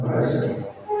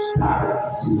presence.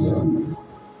 Jesus.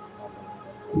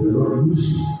 The Lord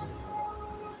use you.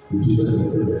 In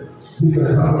Jesus' name. You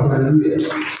can come up hallelujah.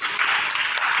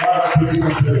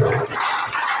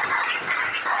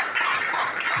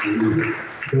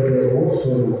 But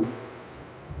also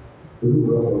the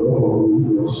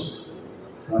Lord of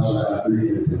that's why I bring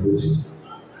information.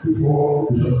 Before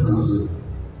the Bishop comes in,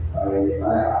 I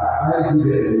do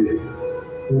the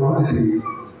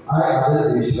I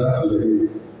added the Isha to the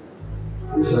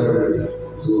Isha.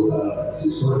 So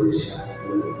she's called Isha.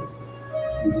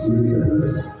 It's really a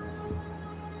blessing.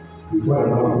 Before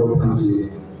the Lord comes in,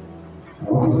 I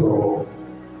want to call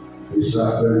Isha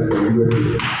from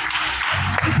USA.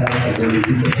 And then we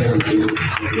keep the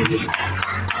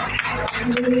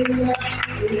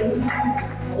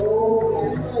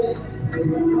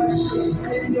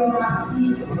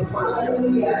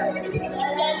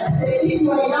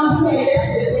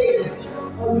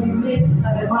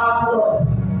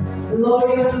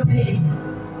glorious name.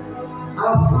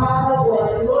 Our Father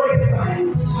was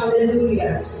glorified.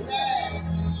 Hallelujah.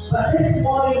 But this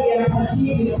morning we are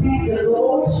continuing to thank the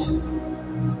Lord.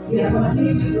 We are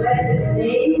continuing to bless His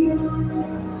name.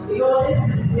 You know,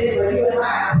 this is the day where you and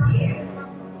I are here.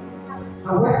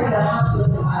 I work in the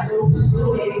hospital. I know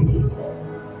so many people.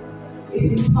 If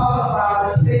you talk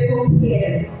about the faithful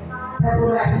care, that's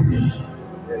what I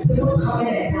see. People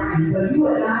coming and dying, but you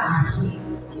and I are here.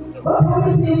 What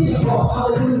can we say to God?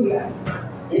 Hallelujah.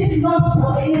 If not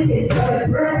for anything but the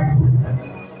breath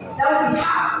that we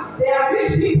have, there are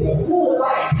rich people who would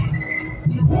like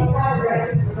to take that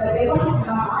breath, but they don't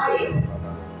have eyes.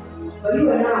 But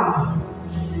you and I,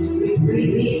 we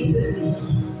breathe easily.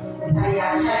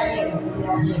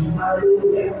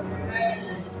 Hallelujah.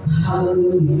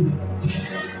 Hallelujah.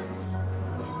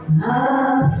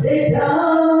 I say,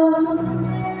 God,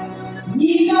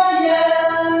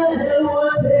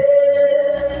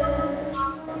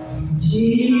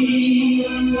 Jesus,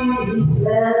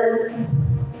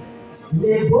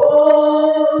 the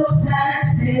both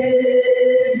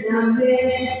tasted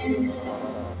nothing.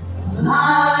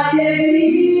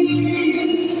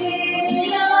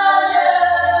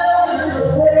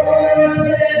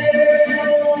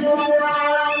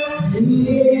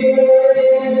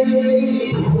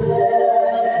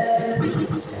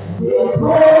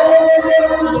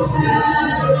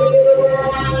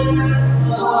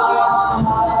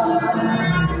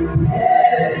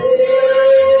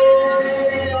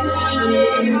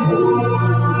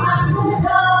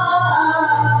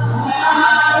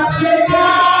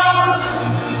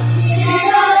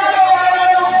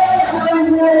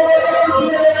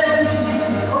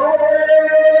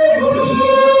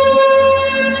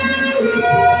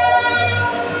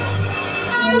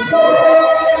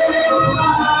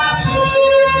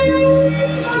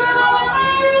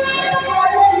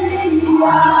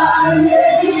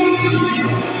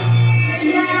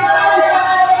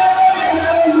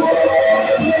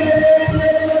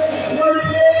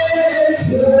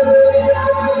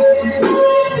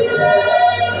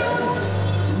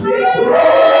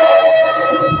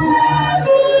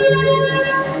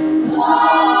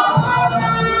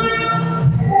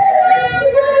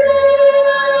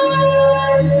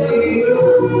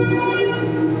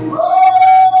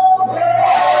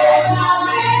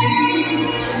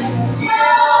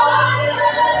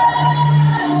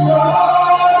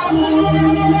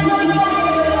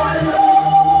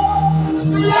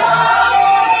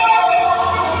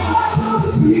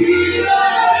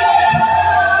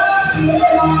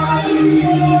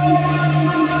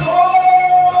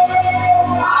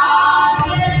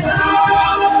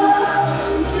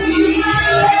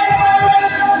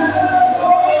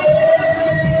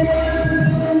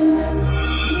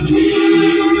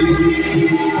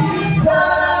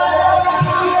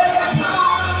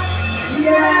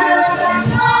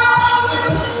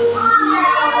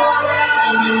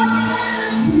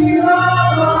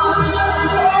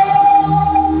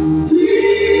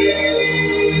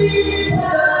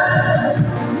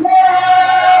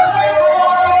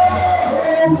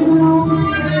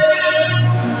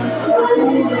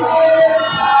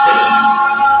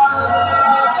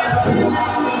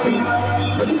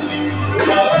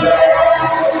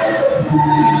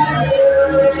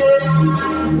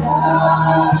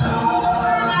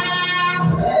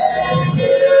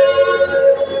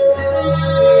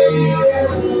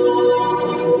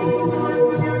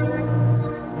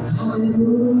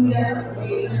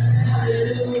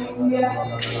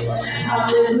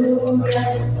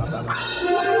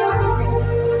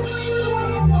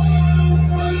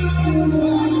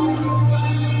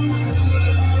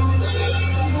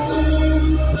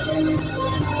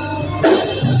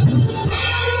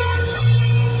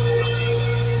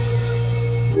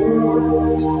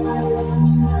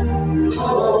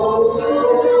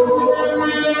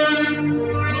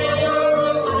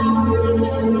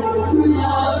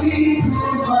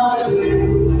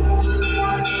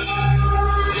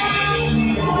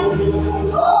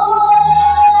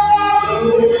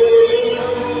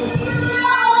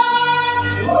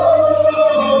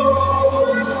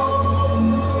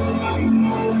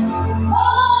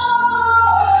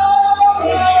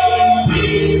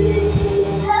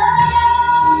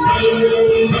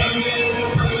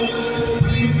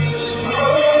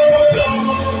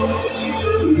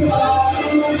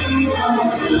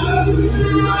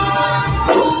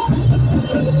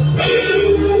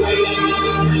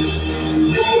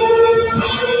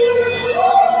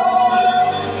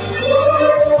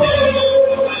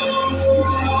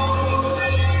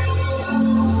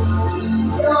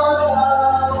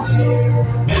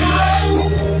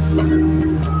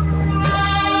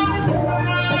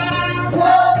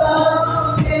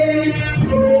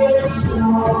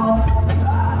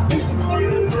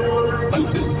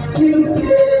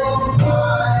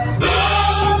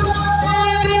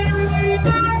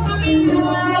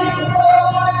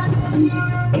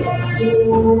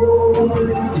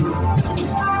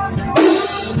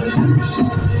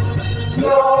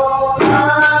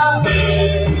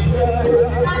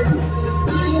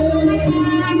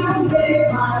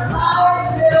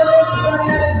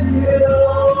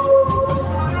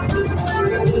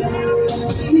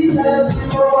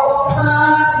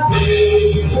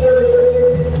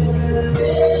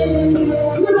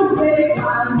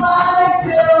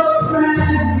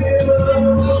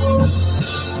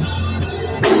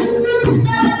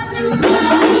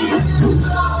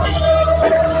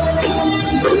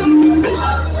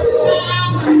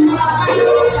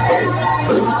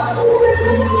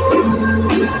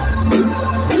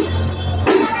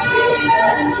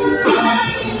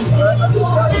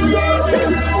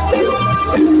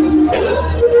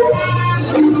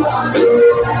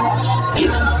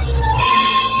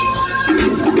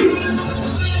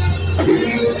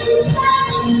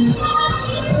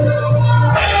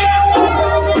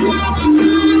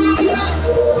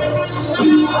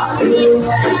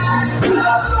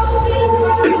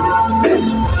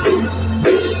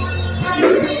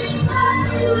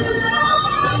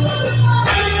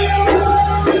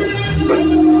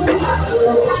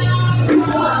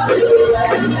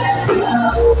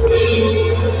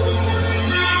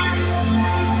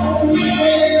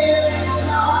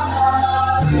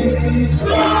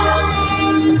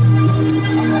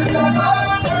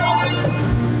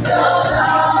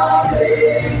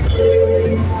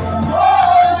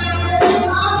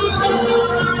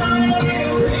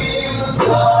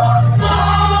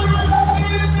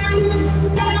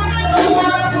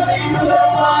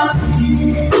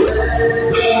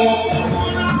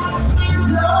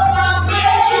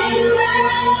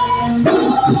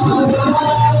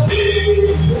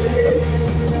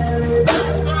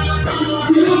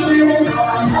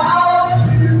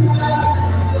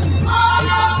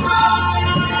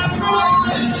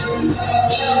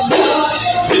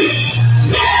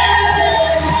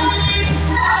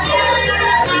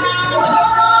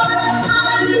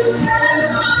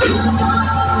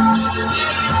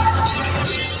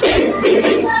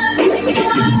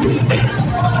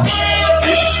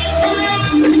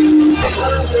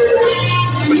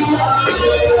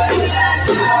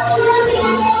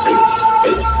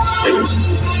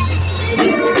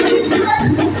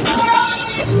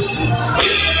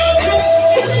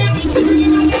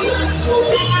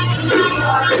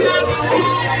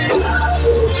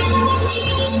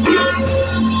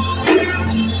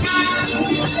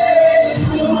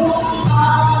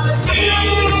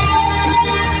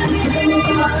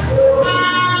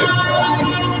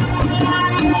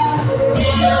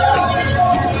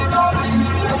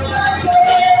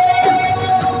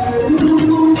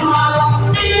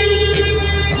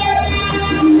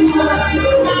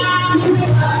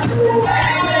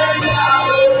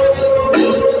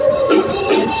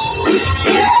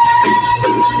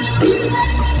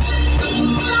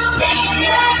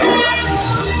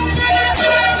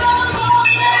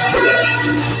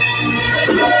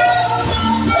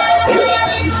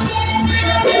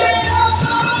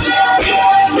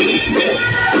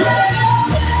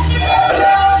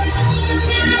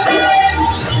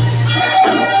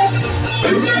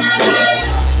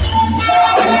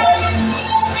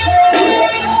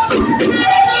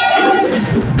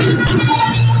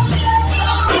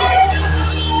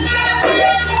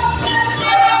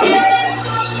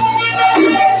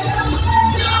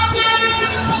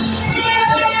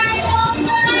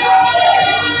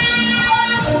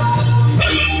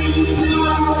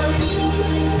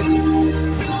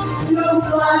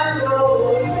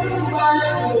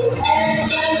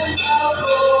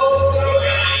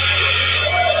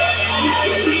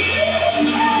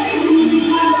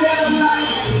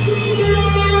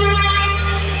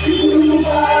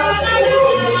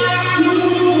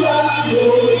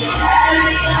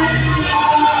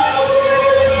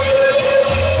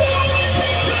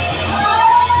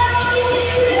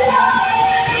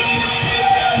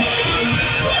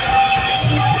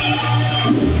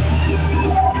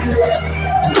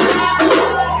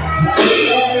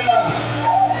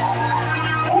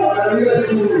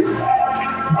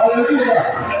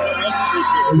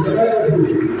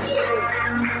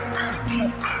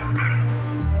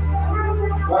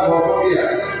 for here.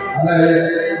 And I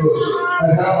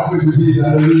have to do this.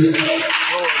 Hallelujah.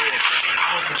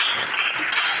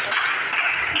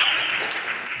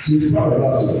 She's proud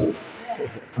about it.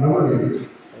 And I want to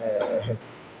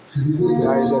she's good.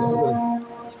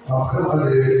 I'll come on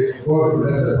the God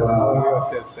bless her.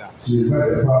 She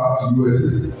invited her to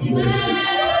USA.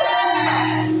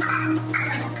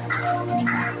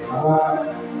 I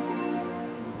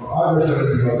was trying to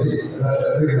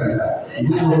recognize that. You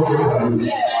didn't know what I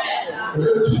mean. I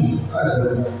got two.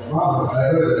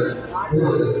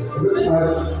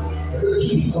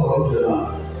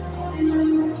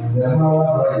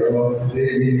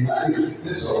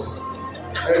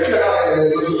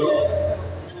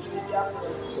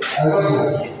 I love you.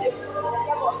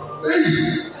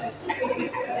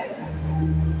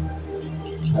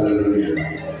 Hallelujah.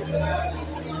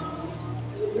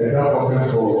 And that was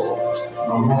for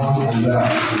my mom and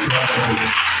dad.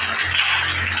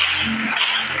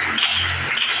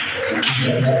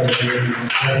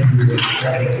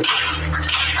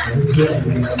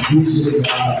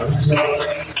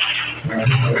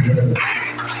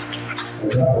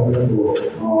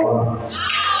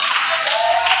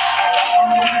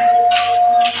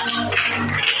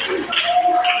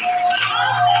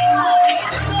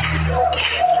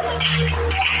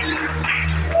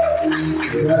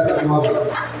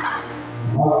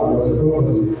 Was a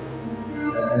prophecy.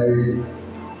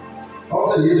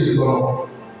 Also years ago,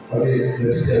 okay, the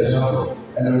example,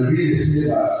 and I will read the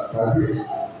same as Bible.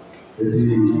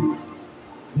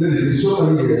 So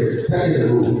many years, 10 years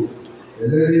ago, a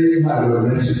lady had a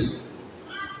revelation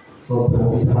from the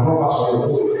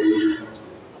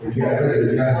if you are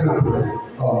the gas company,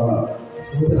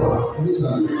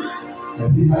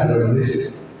 and he had a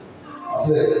revelation. I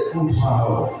said,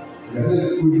 I said,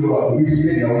 we do we to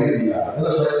get your way. Let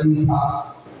us try to pass.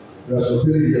 You are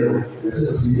superior. Yes,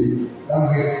 that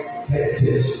means take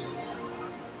test.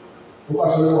 Who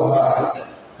are so hard?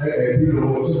 You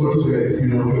know, to go to it, you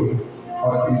know,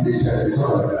 but in this church, it's not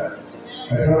like that.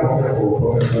 I don't offer for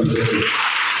professional.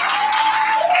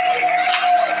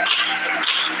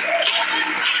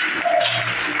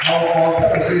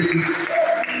 Our country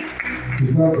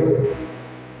is not good.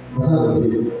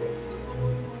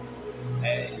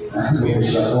 And we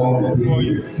shall all be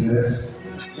yes.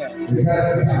 We have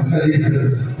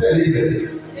weaknesses.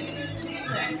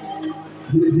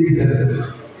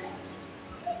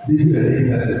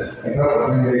 And God will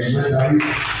bring the strength that is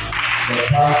the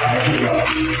power of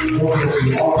God bless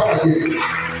you all.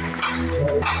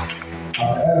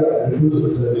 The close of the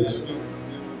service.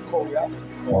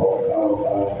 I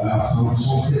have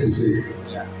something to say.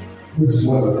 Which is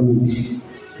what the good.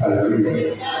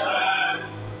 Hallelujah.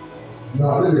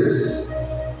 Now, there is a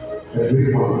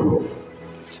great one of God.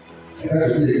 It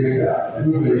has to be a great guy.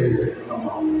 Everybody is a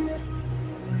normal. It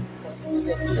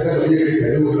has to be a great guy.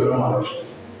 Everybody is normal.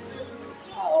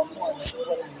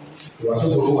 You are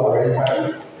supposed to go away.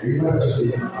 You have to be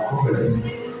a prophet.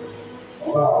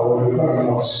 Wow, when you come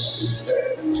out, it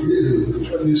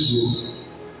is so.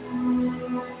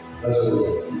 That's all.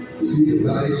 You see the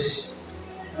knowledge,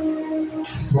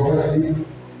 it's prophecy,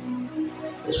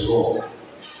 it's wrong.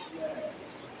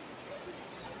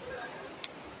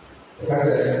 Like I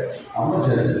said, I'm not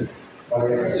judging, but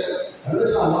like I said, I don't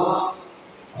know how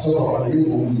I sort of a new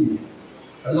movie.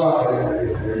 I know I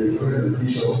President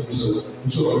Bishop of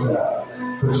that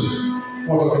first.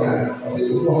 What's up there? I said,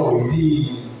 you know how we did,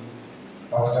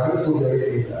 but I don't feel very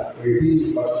things that we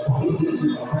did, but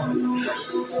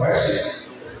question.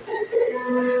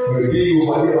 We did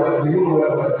whatever, you know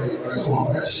what someone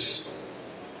question.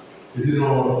 You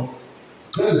know,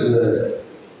 that is a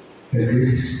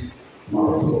great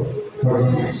marathon.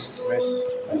 Yes.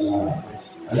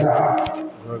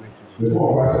 Before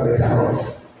I was the kind of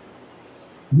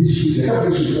mysteries, the kind of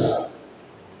mysteries that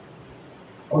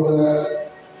also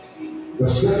the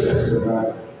scriptures about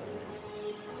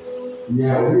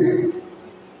Yahweh,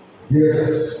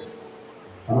 Jesus,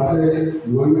 and I said,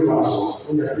 you only pass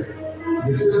on.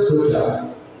 The same scripture,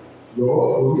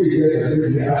 your Jesus and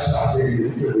the actual saying,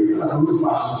 you only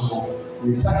pass on. We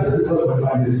chat a little bit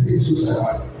about the same scripture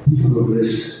about different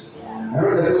revelations. I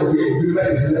know that's what we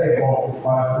message today,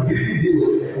 but we didn't deal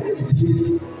with it.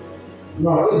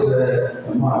 No, this is a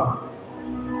man.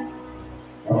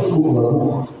 I took over a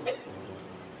book.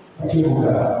 I took over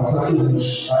a second book.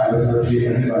 I was a kid,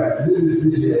 and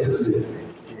this year.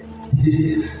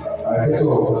 I get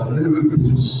over a little bit of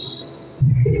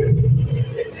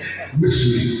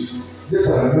mysteries. Yes, I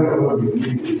remember what we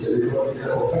did. It's a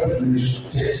prophetic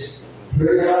text.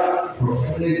 Prayer,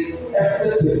 prophetic,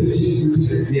 everything teaching you to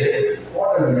the here. What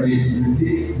are the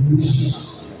mysteries?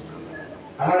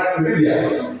 I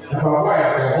Hallelujah. If I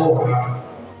wire the whole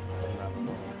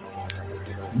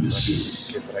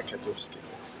issues.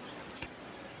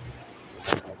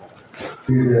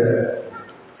 He's a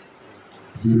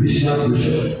judicial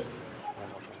bishop.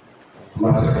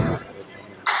 Master.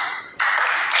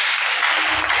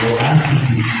 For ICC.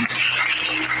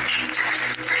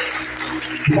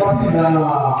 What in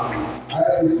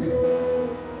ICC?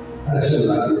 I shall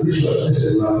last. Bishop, I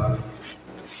shall last.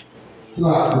 So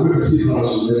the way we see now,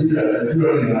 so the leader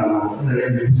now,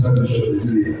 the bishop is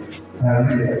doing.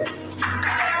 Hallelujah.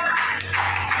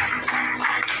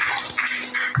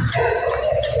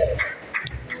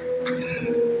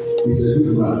 He's a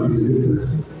good man. He's a good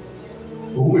person.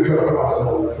 But who we got to pass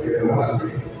on? Okay, last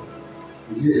week.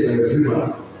 He's a free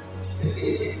man.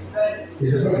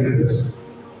 He's a very good person.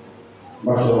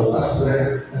 But for us,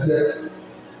 I said,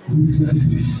 be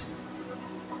sensitive.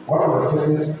 One of the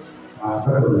things are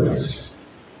federalists.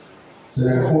 So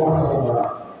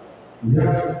we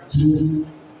have two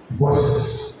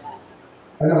voices.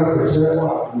 And I was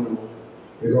saying,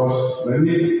 because when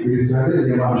we decided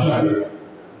in Marshall,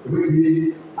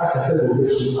 we I said, we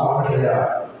should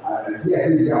have and yeah,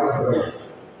 we got the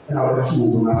and our two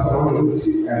when I saw the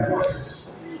city and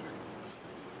voices.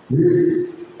 I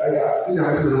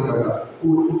said,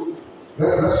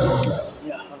 that's not us.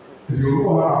 If you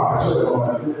go out, I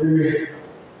said, maybe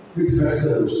it's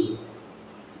better.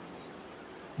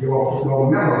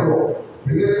 Your never go.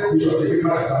 We should take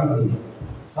back something.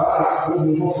 Sarah will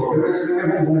move for the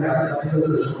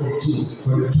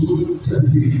two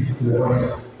sensitive to the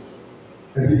voices.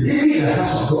 And the beginning in the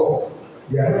house of God,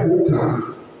 they are not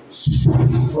woken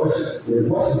to voices. The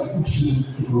voice will put you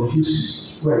to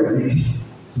confuse you where you need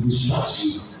to distract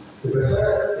you. The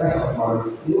person that's a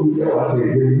man, you will get what they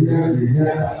hear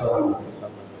a sound.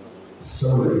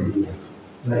 Sound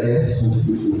like a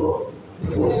sensitive to God,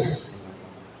 the voices.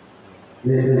 I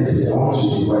want you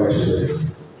to invite you today.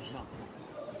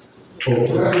 Oh,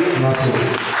 that's it, not so.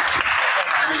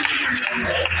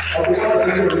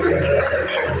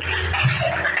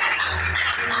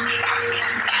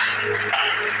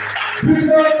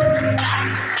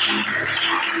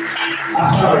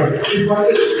 I'm sorry. If I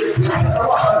did,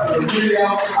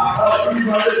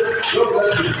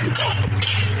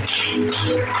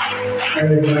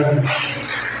 Amen.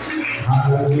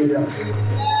 Hallelujah.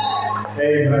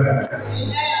 Amen.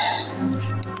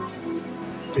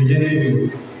 Begin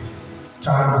to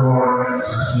thank God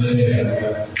as we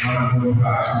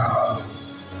back to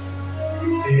us.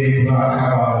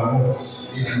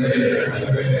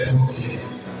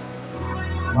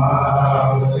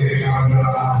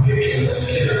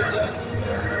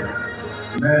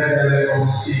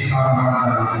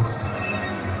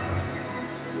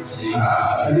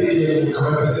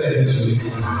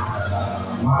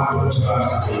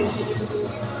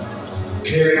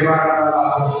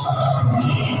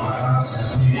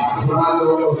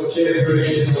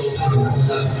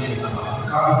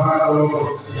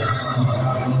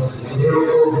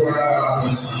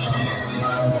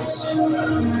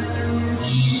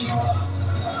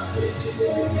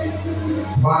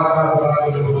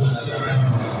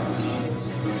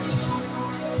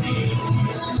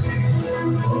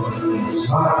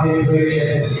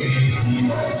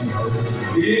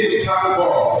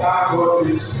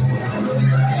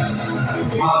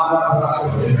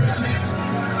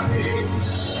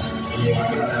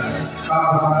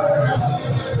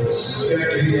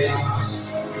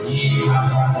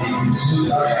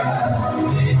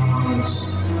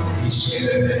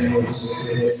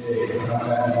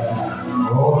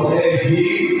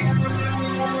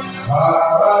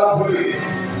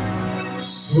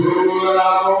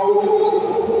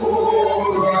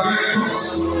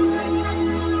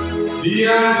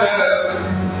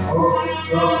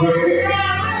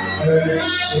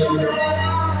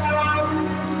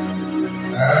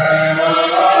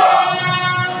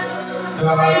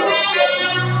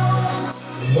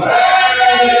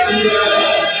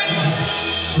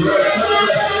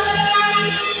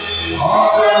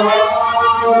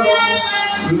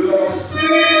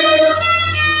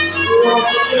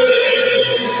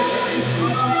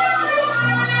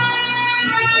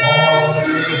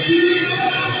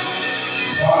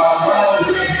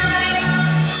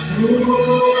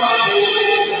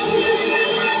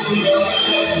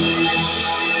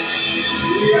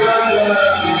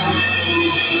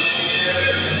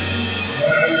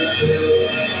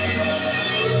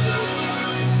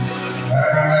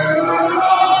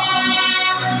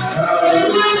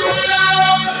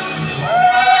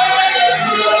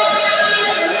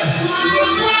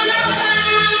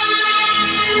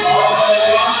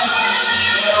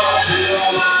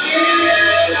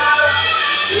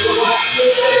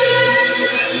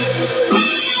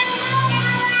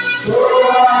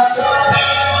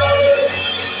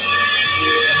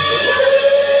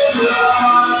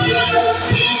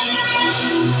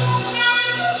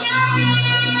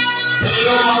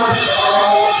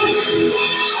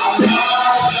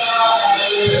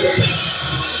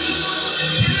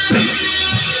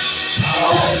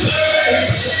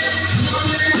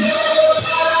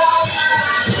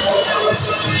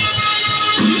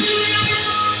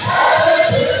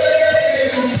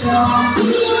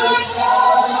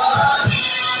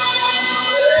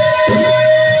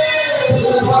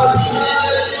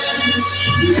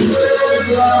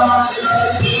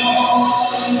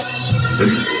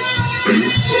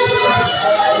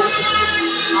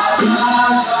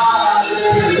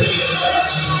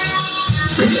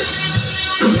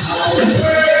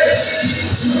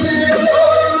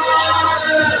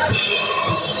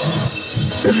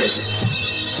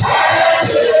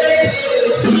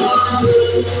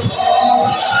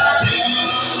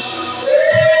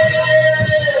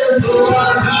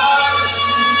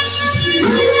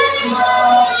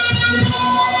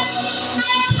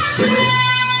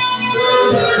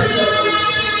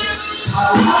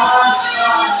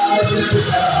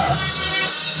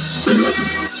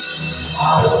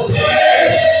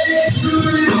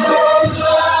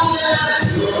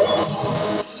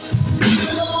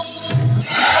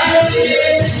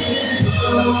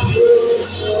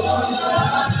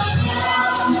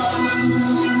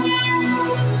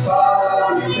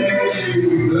 Father, we thank you,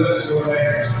 we bless your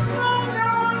name.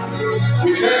 We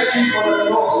thank you for the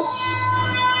cross.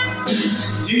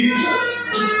 Jesus,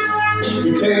 we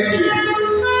thank you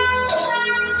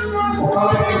for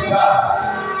coming to die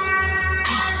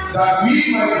that we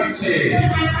might be saved.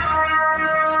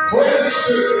 Holy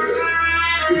Spirit,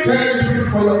 we thank you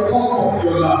for your comfort,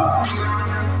 your love.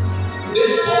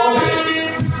 This morning,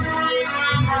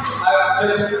 I have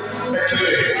just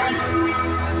declared,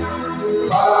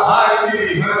 Father, hide me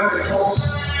behind the cross.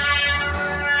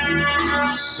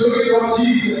 Spirit of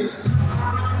Jesus,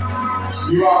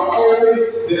 you are always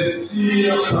the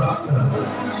senior pastor.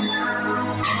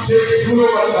 Take full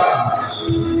charge.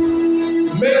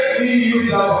 Make me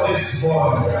use of this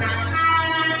morning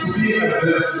to be a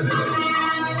blessing.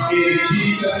 In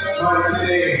Jesus' mighty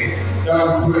name, that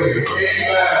we pray.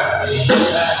 Amen.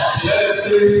 Let us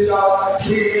shout,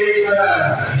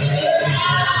 Amen.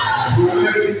 We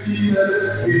will be seated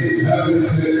in His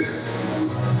presence.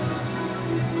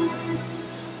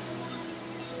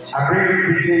 I bring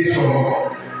greetings from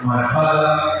my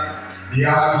father, the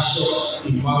Archbishop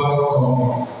Emmanuel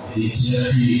Komo.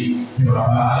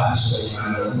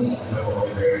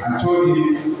 I told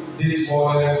you this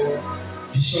morning,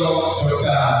 Bishop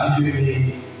Doctor has given me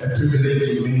a privilege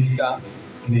to minister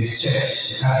in his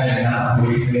church. And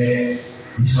he said,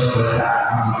 when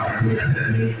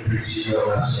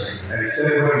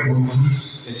we go greet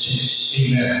the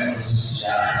church, amen.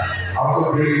 I also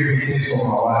bring greetings from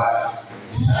my wife.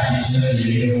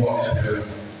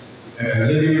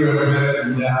 Lady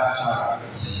Reverend Sarah.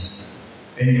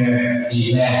 Amen.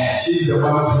 Amen. She's the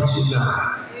one preaching now.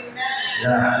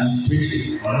 Yeah, she's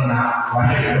preaching. Many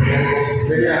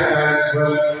times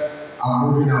when I'm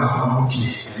moving out, I'm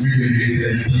okay.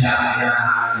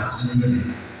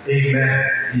 Amen.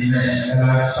 Amen. And I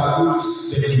salute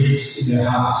the grace in the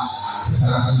house. I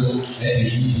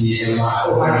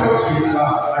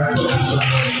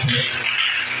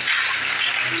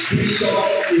talk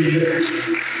to you.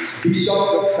 Bishop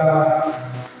Dr.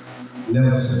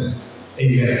 Nelson.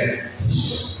 Amen.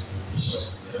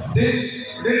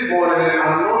 This morning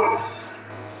I'm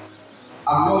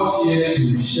not here to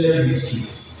share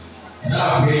mysteries.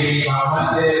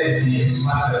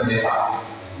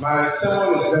 My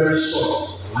sermon is very short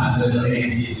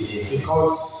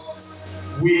because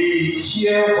we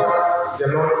hear what the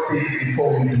Lord says before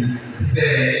we do.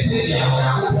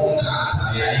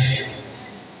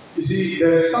 You see,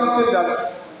 there's something that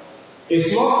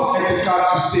is not ethical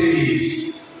to say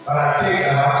this, but I think I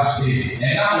have to say it.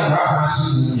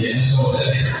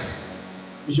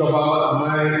 Bishop Baba, am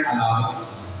I allowed?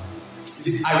 You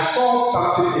see, I saw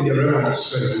something in the realm of the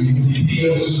spirit.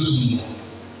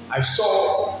 I saw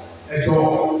a door,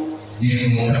 a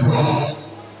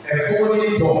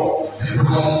golden door,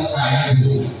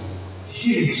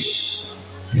 huge,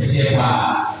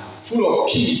 full of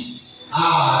keys.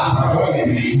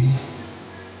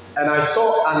 And I saw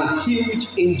an huge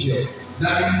angel,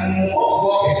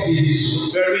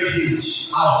 very huge,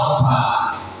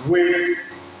 with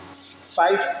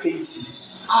 5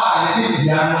 faces.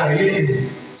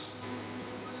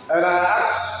 And I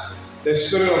asked the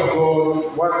Spirit of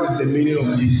God, what is the meaning of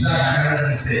this?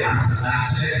 And he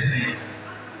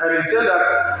said that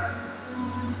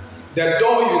the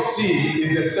door you see is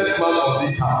the set man of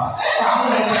this house.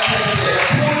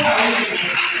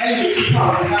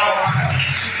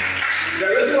 The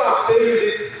reason I'm saying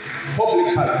this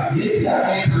publicly,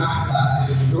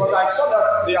 because I saw that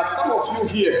there are some of you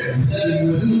here.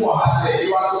 You are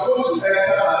supposed to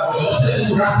enter that door.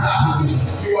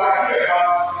 You are here,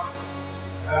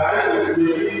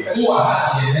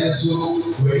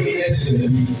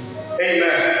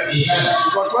 Amen.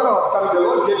 Because when I was coming, the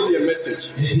Lord gave me a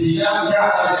message,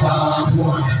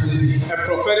 a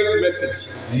prophetic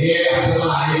message.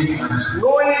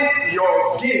 Knowing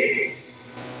your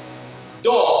gates,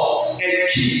 door, and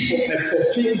key for a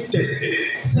fulfilled destiny.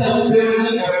 So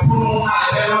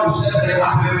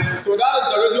that is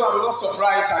the reason I'm not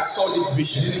surprised I saw this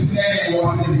vision.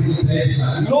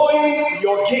 Knowing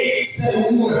your gates,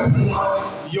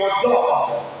 your door,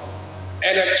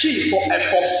 and a key for a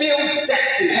fulfilled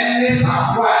destiny.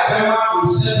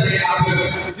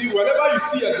 You see, whenever you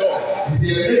see a door,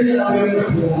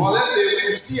 or let's say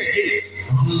you see a gate,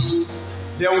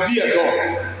 there will be a door.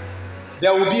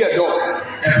 There will be a door.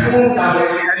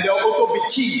 And there will also be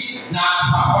key.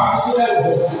 Amen.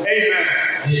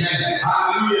 Amen.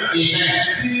 Hallelujah.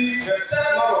 Amen. See, the set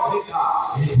man of this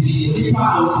house is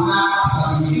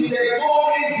a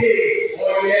golden gate.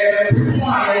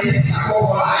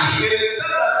 It is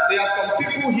said that there are some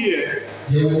people here.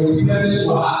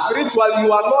 Spiritually,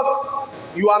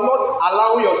 you are not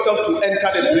allowing yourself to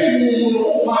enter the place.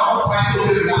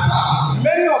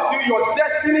 Many of you, your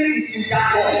destiny is in that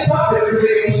door.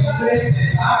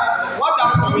 What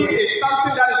I'm doing is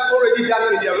something that is already done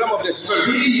in the realm of the spirit.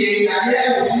 And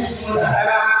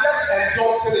I'm just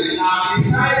endorsing it.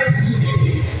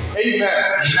 Amen.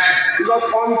 Because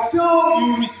until you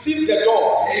receive the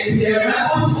door,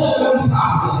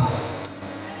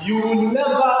 you will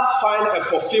never find a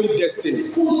fulfilled destiny.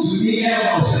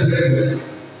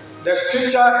 The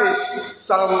scripture is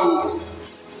Psalm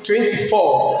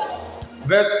 24,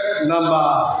 verse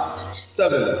number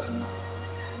 7.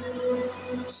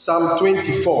 Psalm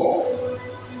 24.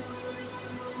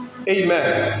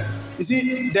 Amen. You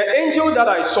see, the angel that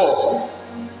I saw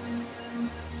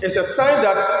is a sign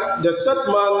that the set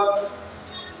man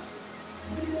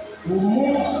will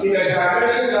move in a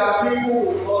direction that people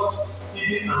will not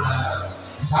even understand.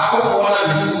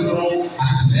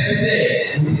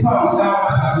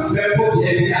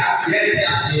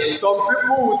 Some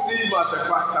people will see him as a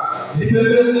pastor.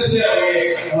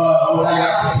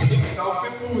 Some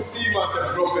people will see him as a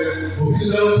prophet.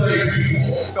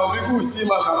 Some people will see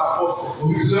him as an apostle.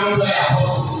 Because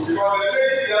the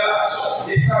place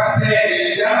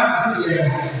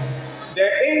the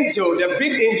angel, the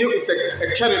big angel is a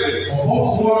cherubim.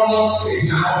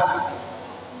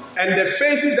 And the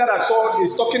faces that I saw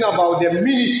is talking about the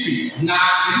ministry. There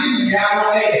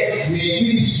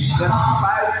are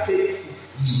 5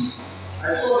 faces.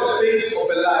 I saw the face of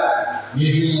a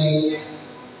lion,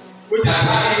 which is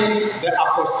the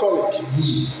apostolic.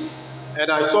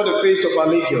 And I saw the face of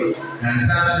an eagle.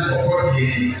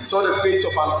 I saw the face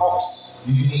of an ox,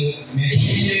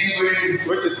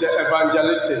 which is the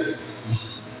evangelistic.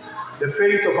 The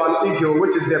face of an eagle,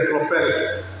 which is the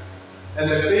prophetic. And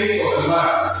the face of a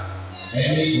man, which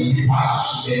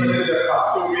is the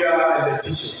pastoral and the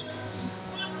teaching.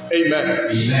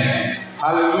 Amen.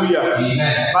 Hallelujah.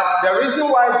 Amen. But the reason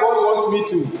why God wants me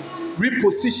to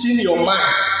reposition your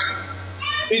mind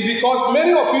is because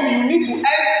many of you need to enter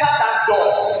that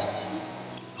door.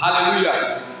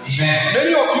 Hallelujah. Amen.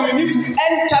 Many of you need to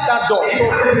enter that door.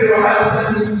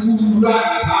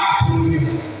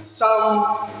 So,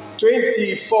 Psalm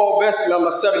 24, verse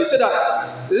number 7. He said that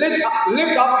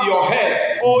lift up your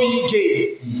heads, O ye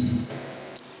gates,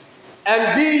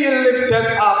 and be ye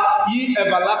lifted up, ye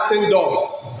everlasting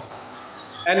doors,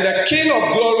 and the King of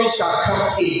glory shall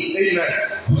come in. Amen.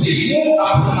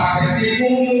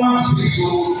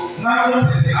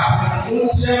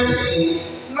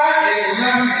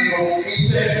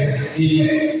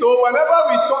 So whenever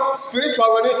we talk spiritual,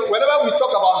 whenever we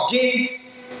talk about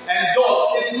gates and doors,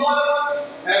 it's not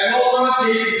a normal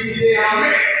gate. They are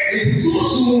red. And you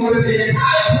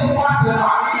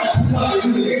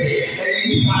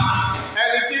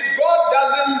see, God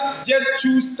doesn't just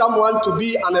choose someone to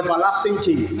be an everlasting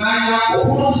king.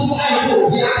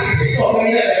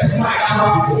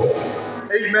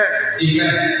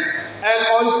 Amen. And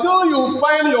until you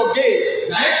find your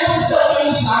gates, you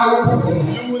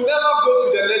will never go to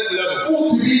the next level.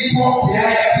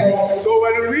 So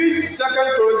when we read 2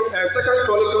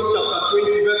 Chronicles chapter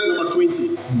 20, verse number 20,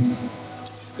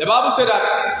 the Bible said that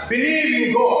believe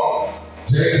in God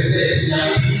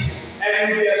and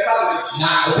you will be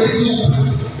established.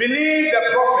 Believe the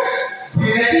prophets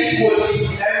and you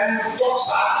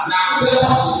prosper.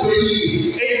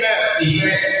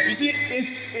 Amen. You see,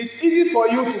 it's easy for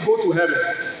you to go to heaven.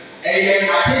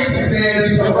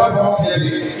 Because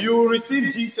you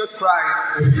receive Jesus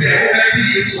Christ as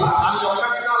your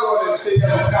personal Lord and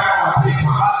Savior.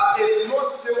 It's not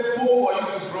simple for you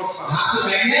to prosper.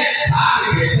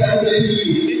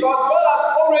 Because God has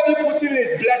already put in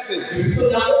His blessing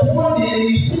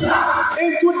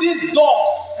into these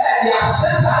doors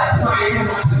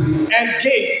and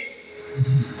gates.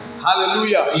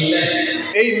 Hallelujah.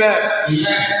 Amen.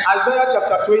 Isaiah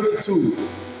chapter 22,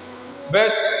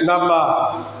 verse number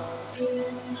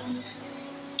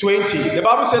 20. The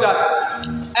Bible said that,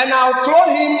 and I'll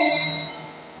clothe him,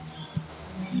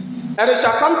 and it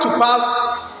shall come to pass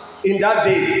in that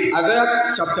day,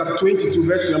 Isaiah chapter 22,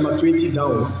 verse number 20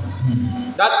 down,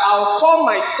 that I'll call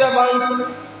my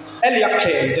servant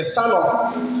Eliakim, the son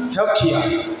of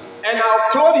Hilkiah, and I'll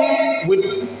clothe him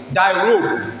with thy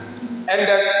robe,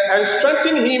 and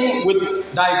strengthen him with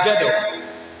thy girdles,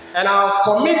 and I'll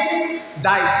commit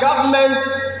thy government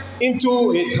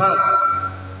into his hand,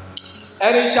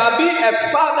 and he shall be a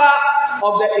father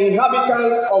of the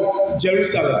inhabitants of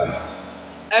Jerusalem,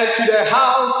 and to the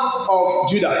house of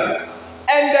Judah,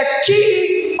 and the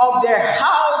key of the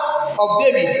house of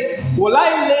David will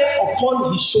I lay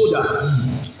upon his shoulder.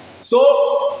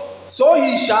 So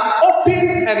he shall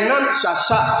open and none shall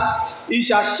shut. He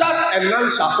shall shut and none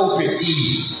shall open.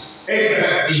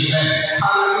 Amen.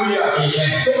 Hallelujah.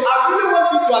 Amen. So I really want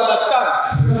you to understand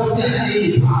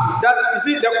that you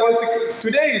see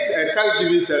today is a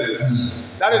Thanksgiving service.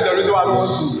 That is the reason why I don't want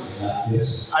to. I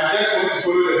just want to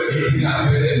follow the spirit.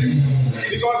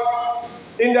 Because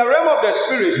in the realm of the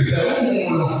spirit,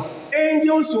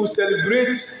 angels will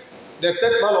celebrate the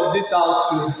set man of this house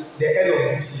till the end of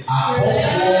this year.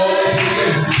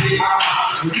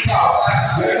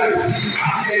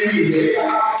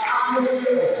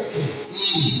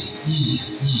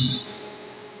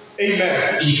 Amen.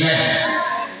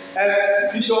 And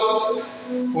Bishop,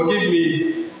 forgive me.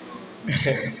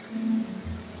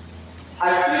 I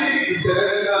see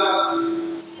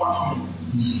international partners.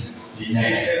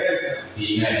 Amen.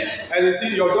 And you see,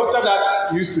 your daughter that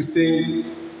used to sing,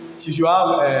 she should have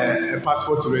a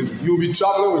passport ready. You will be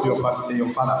traveling with your pastor, your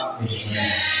father.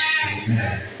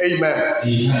 Amen.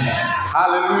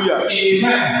 Hallelujah.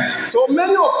 Amen. So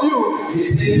many of you,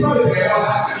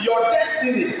 your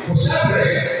destiny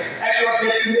and your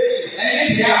destination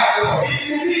is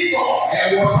in this door.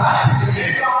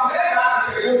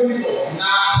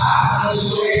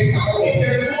 It's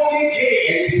a golden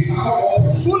gate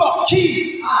full of keys.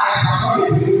 Some of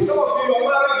you, your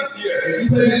marriage is here.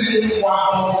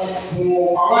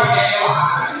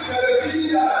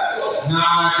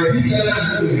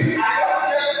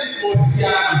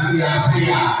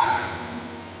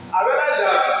 I realize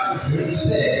that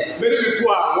many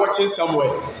people are watching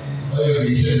somewhere.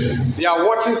 They are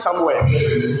watching somewhere.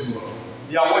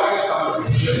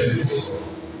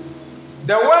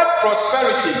 The word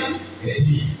prosperity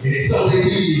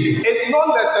is not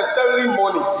necessarily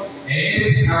money,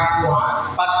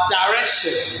 but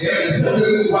direction,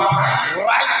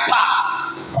 right path,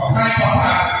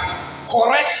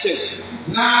 correction,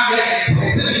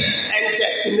 and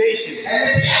destination.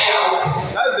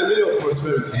 That's the meaning of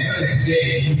prosperity.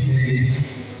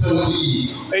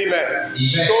 Amen.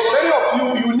 So many of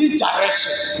you need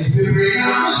direction.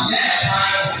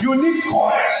 You need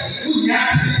correction.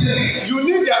 You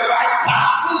need the right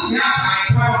path.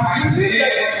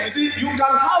 You see, you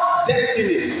can have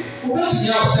destiny,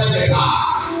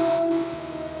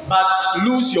 but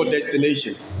lose your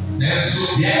destination.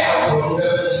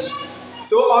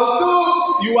 So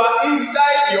until you are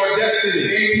inside your destiny,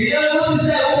 you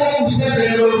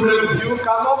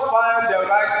cannot find the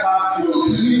right path to your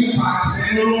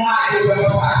destiny. We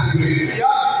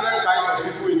have different kinds of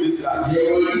people in this life. We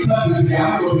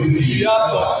have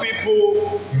some people,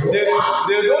 they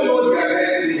don't know their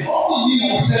destiny,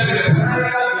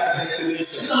 neither their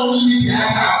destination.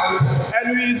 And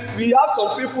we have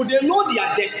some people, they know their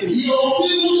destiny,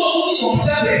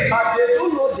 but they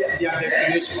don't know their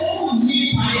destination. And we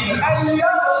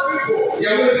have some people, they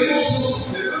don't know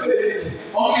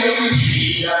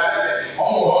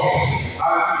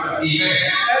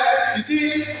you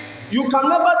see, you can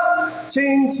never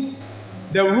change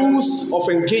the rules of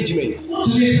engagement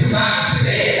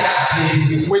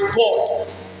with God.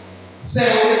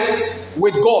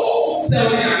 With God,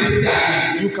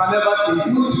 you can never change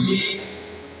it.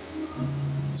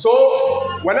 So,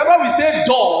 whenever we say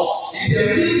doors,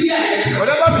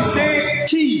 whenever we say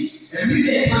keys, or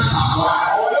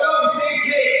whenever we say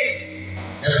gates,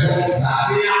 they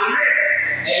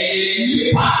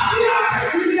are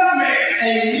peculiar men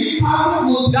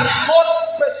that God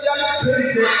specially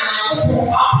placed them.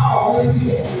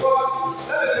 Because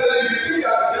let me tell you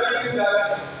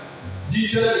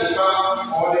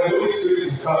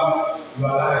become you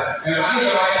are lying. And I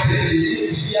know I said,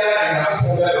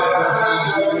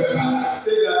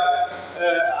 Say that I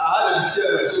had a vision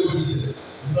and I saw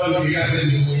Jesus. It's not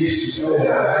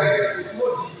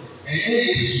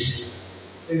Jesus.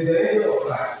 It's the angel of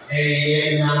Christ.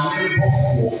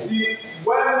 See,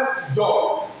 when John,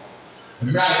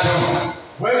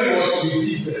 when he was with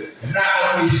Jesus,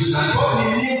 because he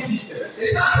knew Jesus.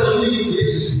 When he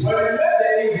met the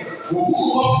angel,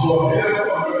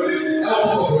 Revelation. No,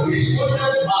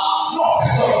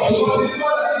 it's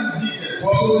not that it's Jesus. And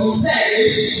the angel said,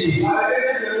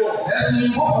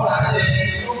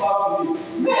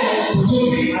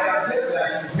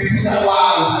 "No, I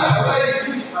am just like you."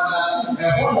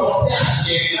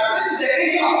 This is the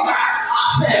angel of Christ.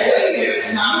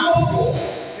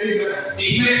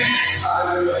 Amen.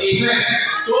 Amen.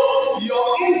 So your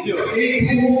angel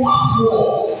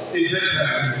is just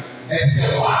like you.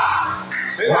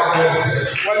 When people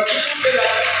say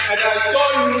that, and I saw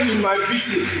you in my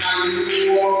vision, and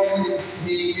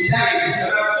I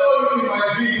saw you in my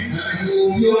vision,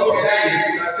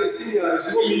 and I said, "Senior, it's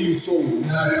not me you saw."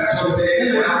 I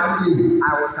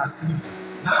was asleep.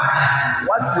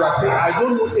 What you are saying, I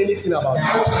don't know anything about it.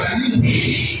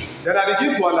 Then I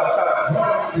begin to understand.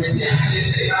 That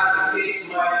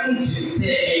is my angel.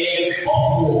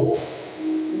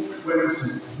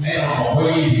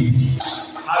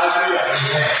 Hallelujah.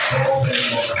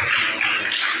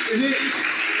 You see,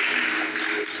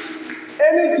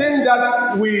 anything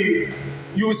that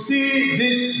you see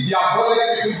this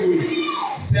diabolic people doing,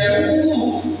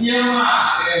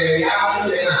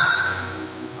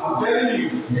 I'm telling you,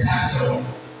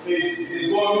 it's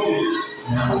God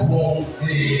who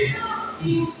did it.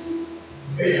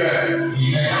 Amen.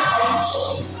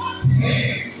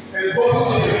 And God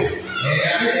did it.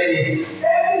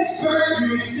 Any spirit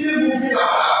you see moving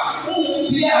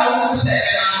around,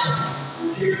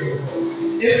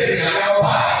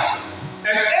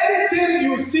 and anything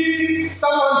you see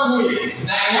someone doing,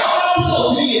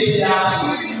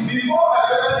 before a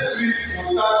better spirit will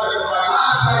start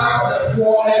sacrificing,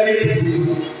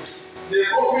 they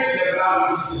open the blood of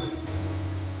Jesus.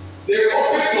 They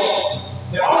open from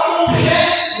the bottom of the head.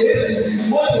 Yes, you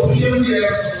want to hear me.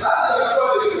 That's the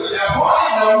point.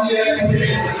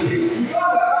 You don't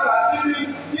understand that even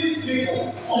these people,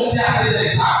 they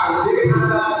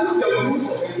understood the rules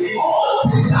of the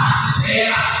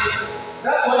game.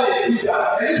 That's why they do that.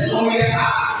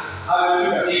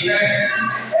 Hallelujah.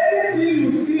 Anything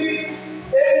you see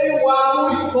anyone who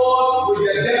is called with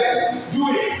the devil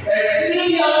doing,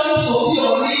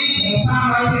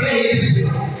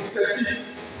 it's a thief.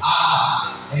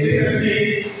 It's a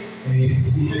thief.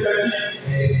 It's a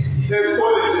thief. There's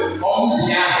holiness.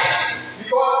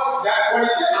 Because that when you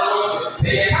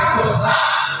say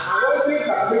anointing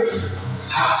can make you.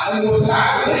 And anointing can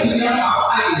kill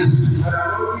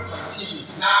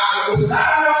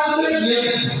you.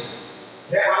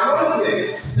 The anointing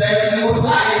said,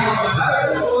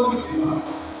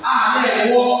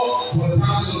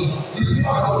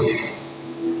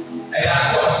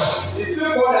 it's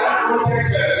still called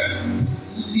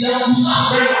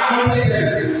the anointed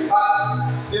church. But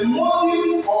the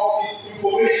motive of his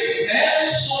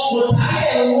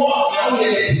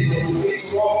information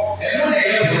is wrong. You can be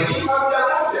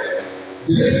anointed.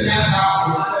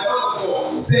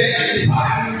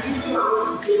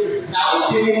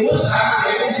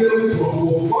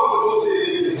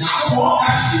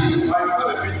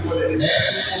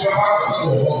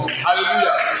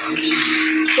 Hallelujah.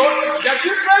 So the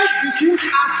difference between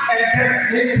us and them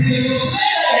is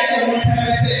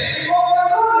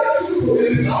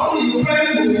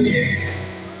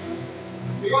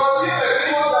because if the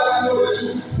demon doesn't know the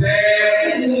truth,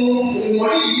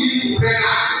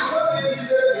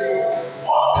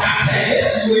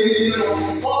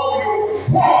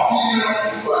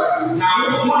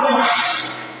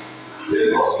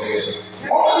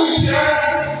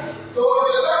 so the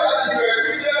fact that you are a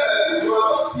Christian and you are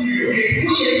not serious, you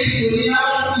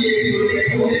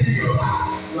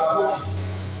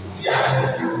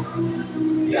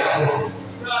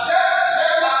are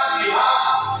just as we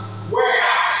have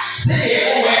warehouse,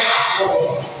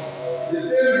 the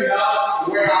same we have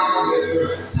warehouse in the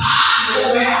spirit.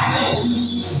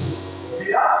 We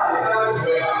have satanic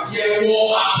warehouse.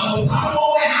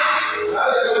 That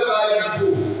is where you go.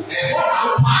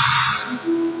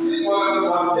 This one,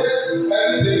 I'm just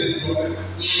everything is going.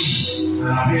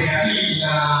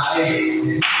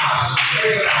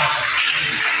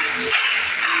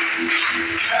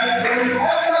 And when you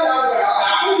enter that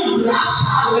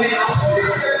warehouse,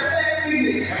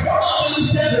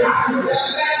 the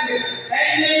blessings,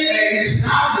 the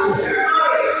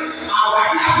knowledge,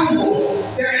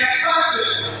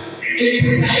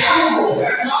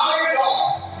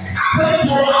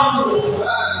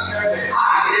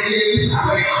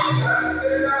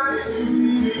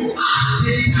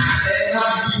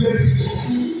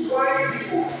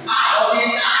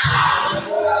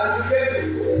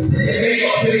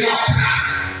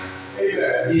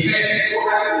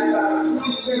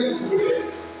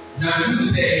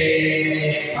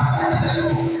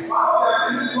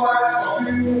 This is why some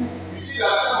people, you see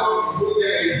that someone go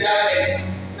there and die.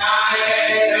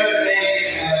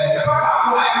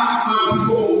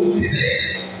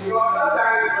 Because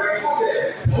sometimes when you go there,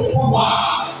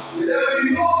 the devil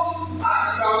knows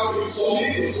as you can be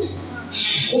submitted to.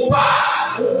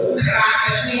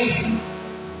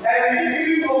 And he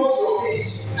really knows your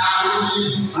age. As you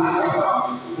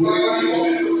come, when you are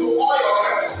submitted to, so all your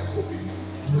records is open.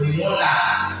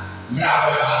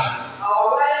 Our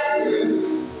life is a book.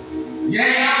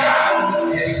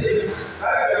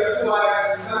 That is the reason why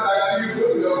sometimes you go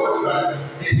to the mortuary.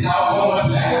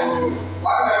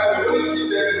 One time the Holy Spirit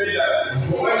said to me that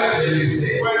when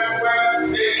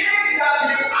the age that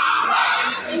people are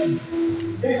crying,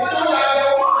 it's such that they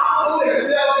will humble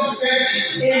themselves to say,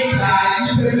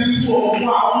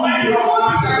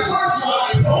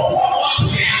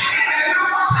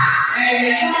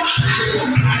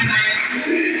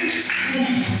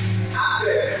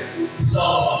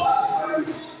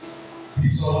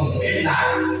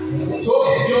 so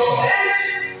it's your age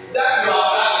that you are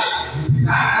planning.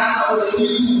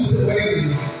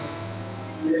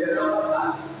 It's a normal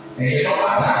time.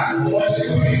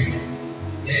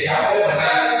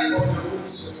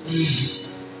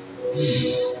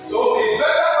 So it's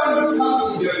better when you come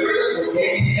to the presence of God.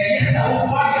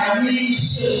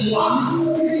 It's not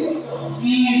for you. It's also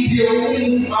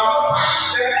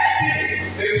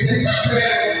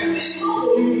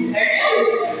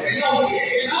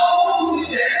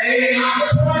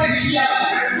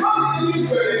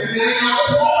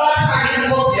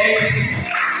for them.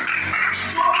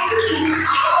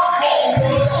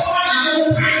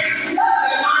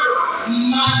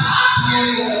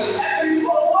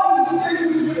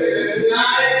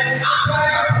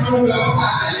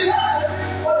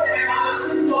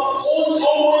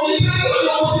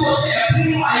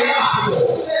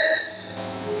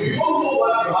 You don't know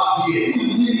what you have here. You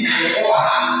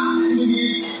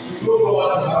don't know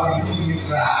what you have here.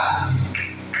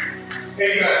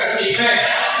 Amen.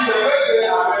 See the way they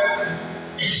are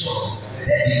Esau.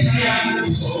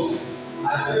 I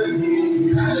said to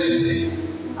him,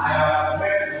 I have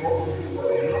met God for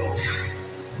a long time.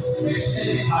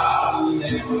 Especially how I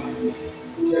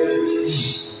tell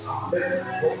you, I've met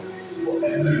God for a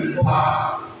long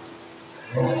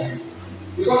time.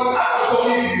 Because as I'm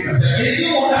talking to you, I said, if you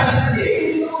want to say,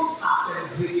 you don't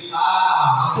accelerate.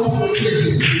 Don't forget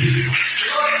this.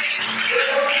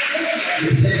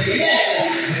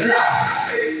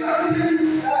 It's something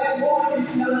that is more important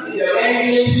in the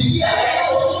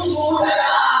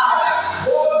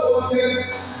God wanted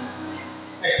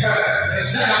a time.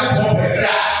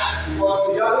 Because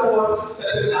he doesn't want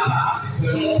certain attacks.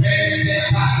 Amen.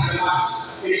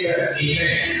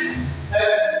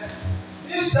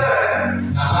 This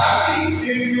time,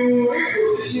 if you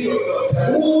reposition yourself,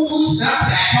 because a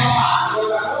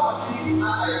lot of people,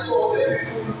 as I saw them,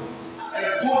 a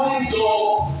golden door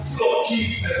full of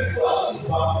keys and people are looking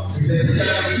back. You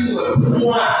understand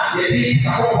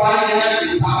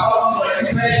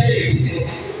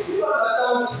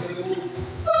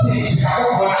the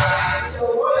whole. So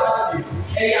what happened?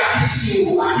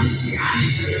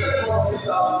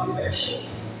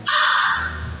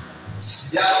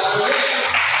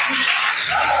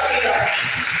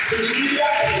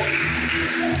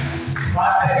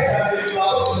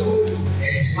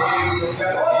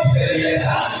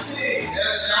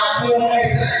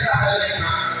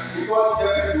 Because the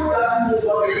people that move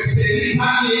on the city,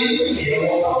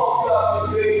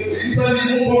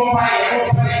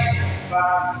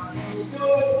 but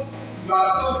you are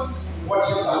still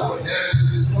watching something.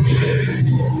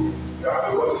 You are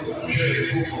still watching something.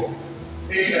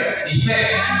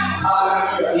 Amen.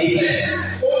 Hallelujah.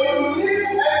 Amen. So you need to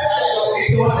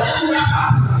enter your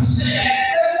especially at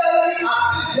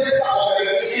this data of the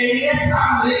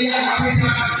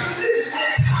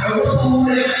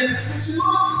you should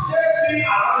not just be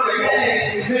around the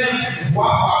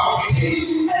you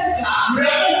should enter.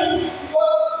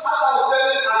 Because as I was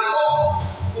telling, I saw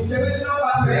international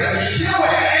parties. They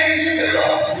were entering the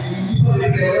law.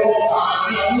 Amen.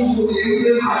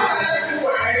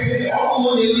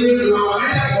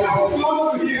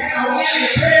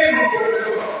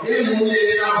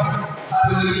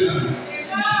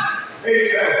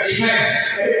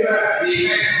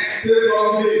 Say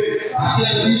from today, I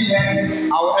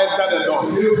will enter the door.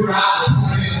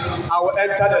 I will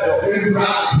enter the door.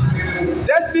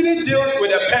 Destiny deals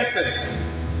with a person,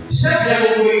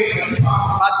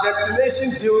 but destination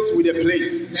deals with a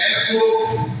place.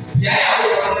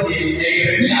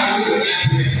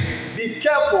 Be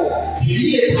careful.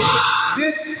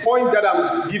 This point that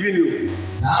I'm giving you,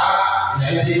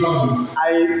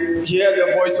 I hear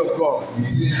the voice of God.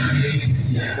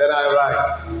 Then I write.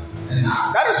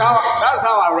 That's how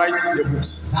I write the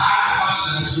books.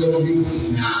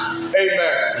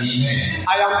 Amen. I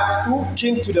am too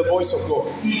keen to the voice of God.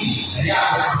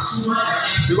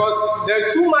 Because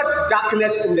there's too much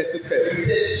darkness in the system.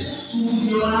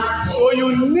 So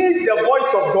you need the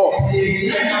voice of God.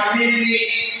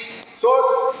 So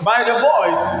by the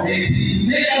voice, he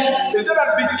said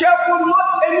that be careful,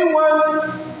 not anyone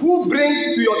who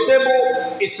brings to your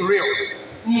table is real.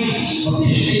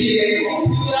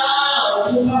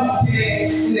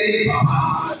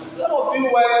 Some of you,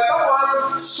 when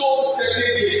someone shows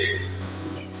certain gifts,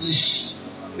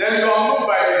 then you are moved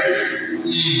by the gifts.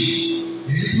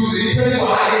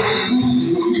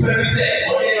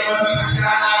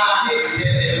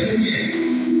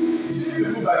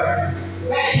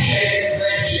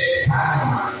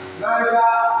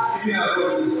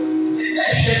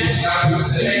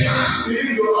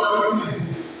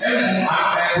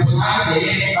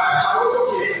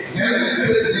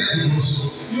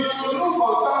 You should look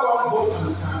for someone who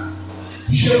understands.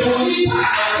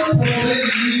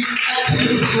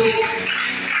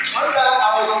 One time I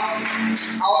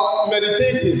was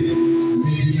meditating,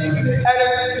 and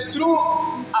it's true.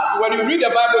 When you read the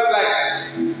Bible, it's like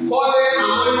calling,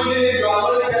 anointing, your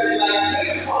anointing is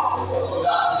like because of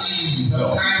that. So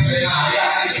and the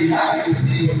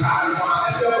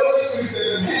Holy Spirit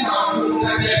said,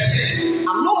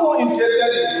 I'm no more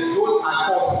interested in those I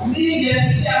call. I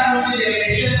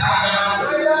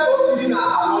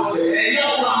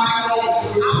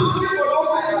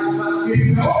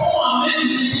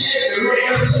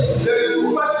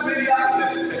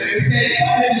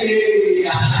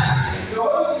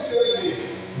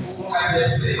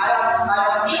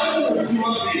am careful with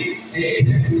human beings.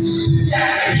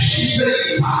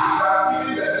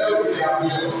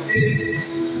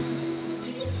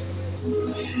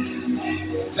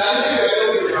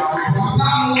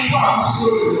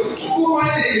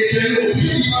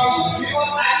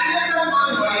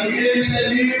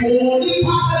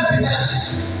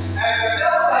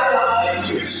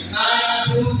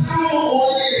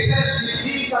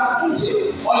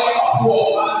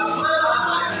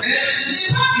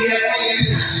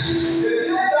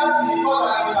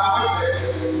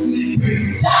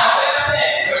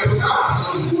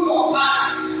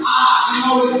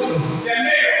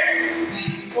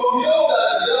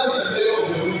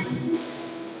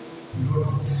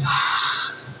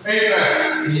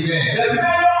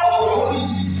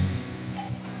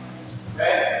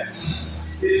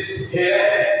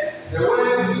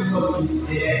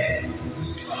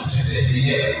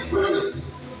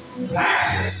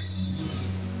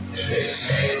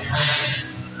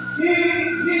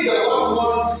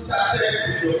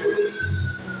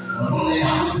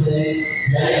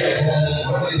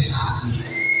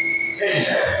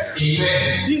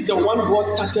 This is the one God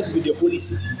started with the Holy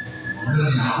City.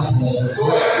 So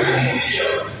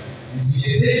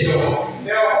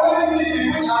the Holy City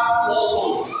which has 4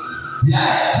 stones. The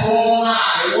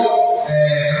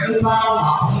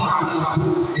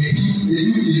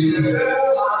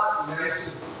devil has 9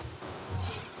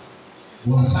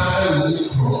 stones.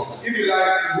 If you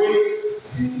like, go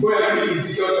and read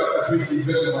Ezekiel chapter 20,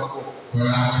 verse 1.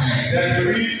 Then you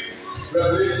read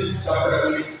Revelation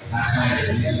chapter 8. But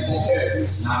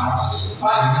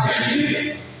you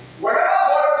see, whenever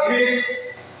God creates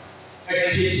a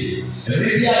creation,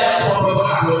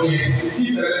 He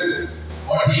celebrates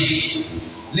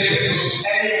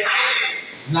and He hides.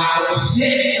 Now, to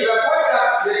the point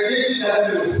that the creation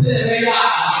doesn't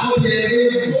know. The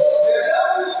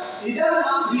devil, he doesn't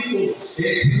have 3 stones.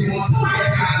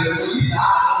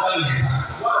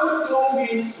 One stone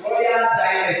means royal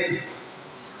dynasty.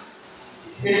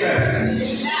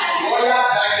 Amen. Royal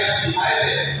dynasty. I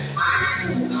said,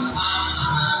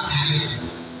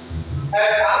 and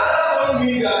another stone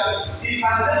means that he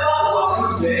can never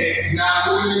overcome the earth.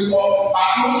 Now, when you talk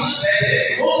about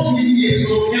said, most years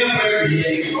so never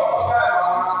be because of that,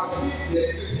 the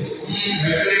scriptures. And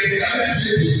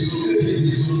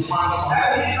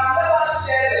he can never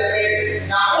share the earth.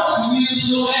 Now, most years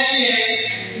so any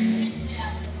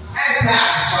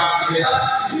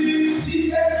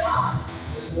Jesus.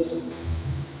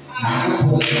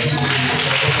 Amen.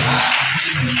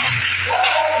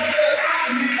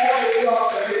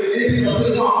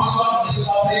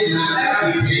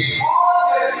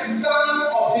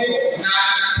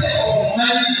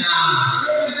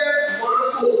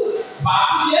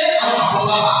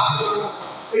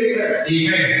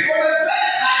 So the first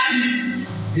time is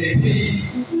the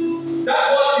that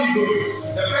God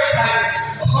is the first time is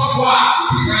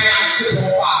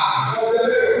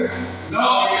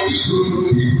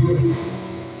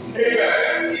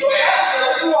Amen. So that's the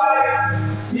reason why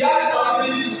he has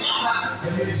something to attack the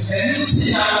ministry. And you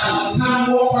see that some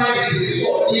more private is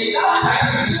so in that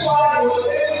time This is why he was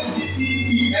able to deceive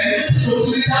me. and this is what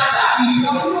we that He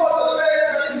was the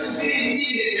first person to be in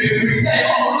need. if we say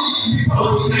only people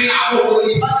who can afford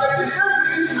it. But the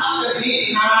difference between us and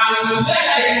him, Now you say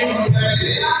that you don't have to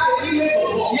say that's the image of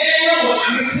God. yeah, what I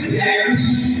mean to say We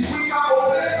can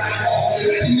operate like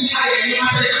God. me I am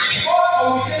not saying God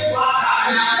communicates to us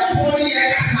and I don't want to hear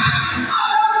that.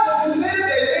 others dominate the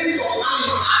ways of man.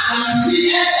 And we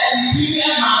have the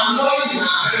and my lord in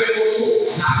our very also.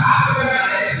 Now I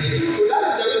So that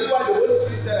is the reason why the Holy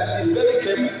Spirit said that he's very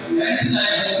careful.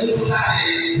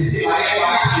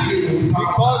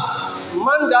 Because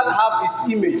man that have his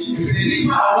image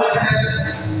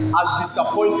has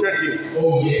disappointed him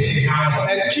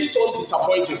and keeps on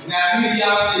disappointing. So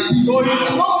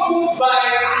he's not moved by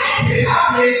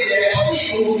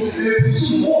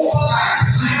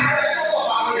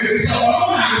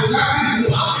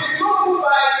it's not moved by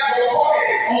your calling.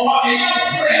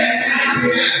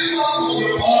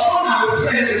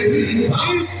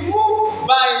 He's moved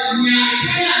by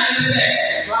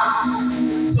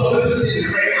trust. So this is the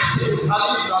great asset. How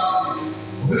do you trust him?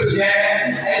 Which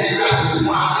yeah, and the rest is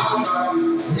one.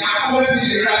 Now, what is the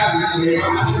rest is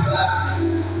one?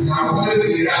 Now, what is the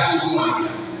rest is one?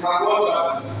 How do you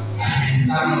trust him?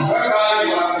 Whether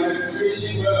you are in a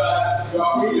situation whether you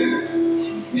are willing,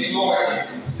 it's not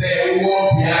working. Say,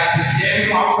 won't be active. Then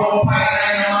you are one by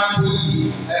 9 months.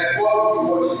 And God will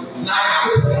watch you. Now, I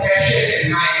put on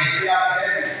head 9. He has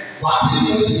said, What is the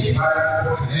only and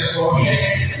so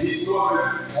he's so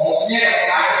ready. Oh, yeah,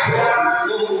 There is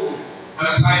no movement.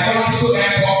 and by also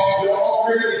therefore, Your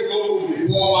offering is no movement.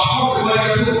 for our word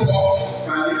so called,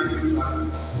 Can you see it as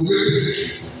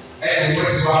which and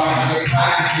which one and the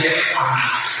class is here.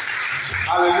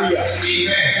 Hallelujah.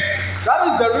 Amen. That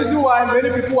is the reason why many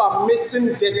people are missing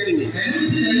destiny. And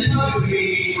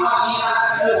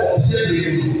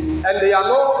they are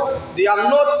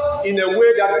not in a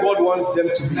way that God wants them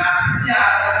to be.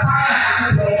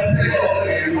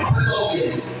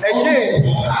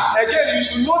 Again, you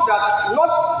should know that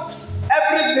not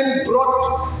everything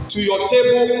brought to your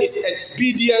table is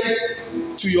expedient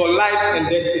to your life and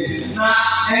destiny.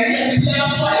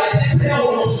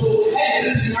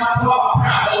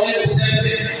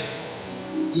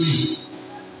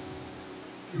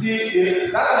 See,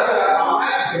 that's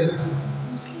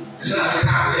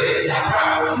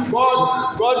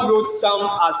God wrote some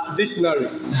as dictionary,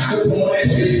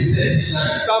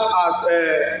 some as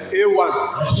A1,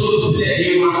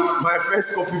 my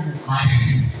first copy book.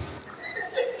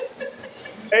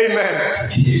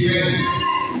 Amen.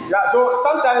 Yeah, so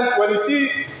sometimes when you see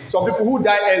some people who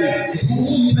die early, it's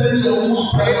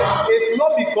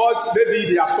not because maybe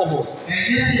they are stubborn.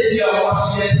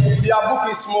 Their book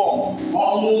is small.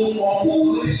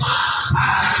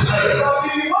 Because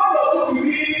if you want your book to be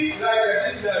like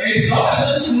this,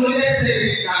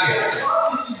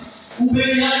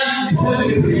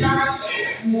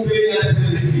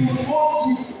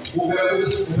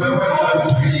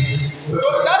 so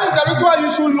that is the reason why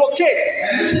you should locate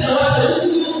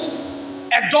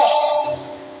a door.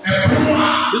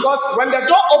 Because when the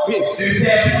door opens,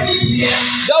 there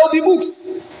will be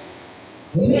books.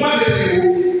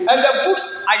 And the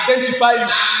books identify you.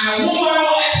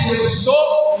 So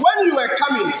when you were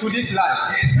coming to this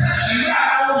life,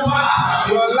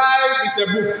 your life is a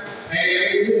book.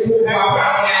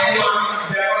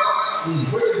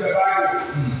 Which is the Bible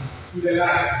to the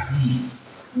life.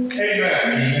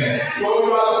 Amen. So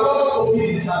you are supposed to open the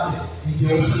chapters.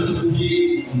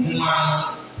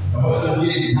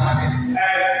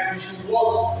 And you should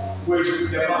walk with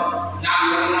the map,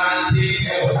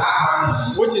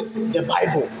 which is the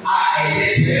Bible.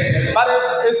 But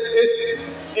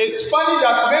it's funny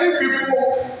that many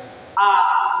people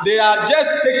they are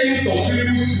just taking some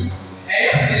people's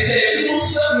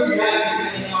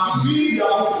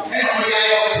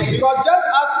because just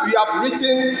as we have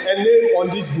written a name on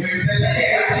this book,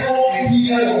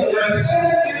 your name is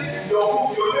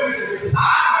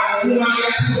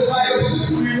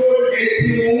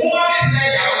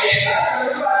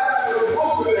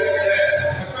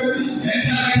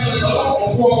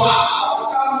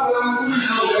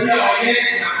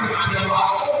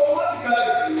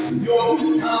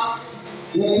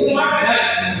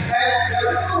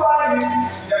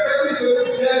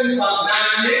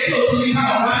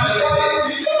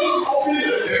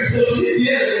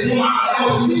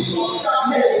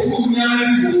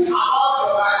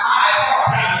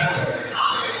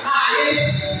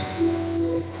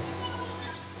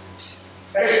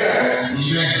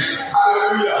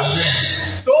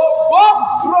So God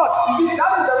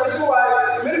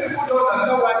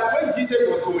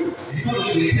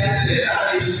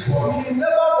He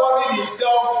never worried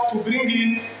himself to bring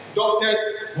in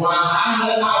doctors,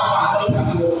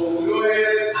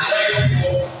 lawyers,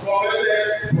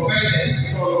 prophets,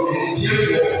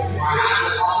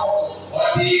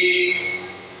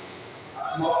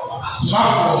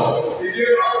 he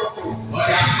gave apostles,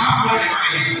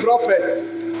 prophets,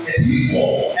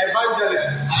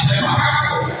 evangelists,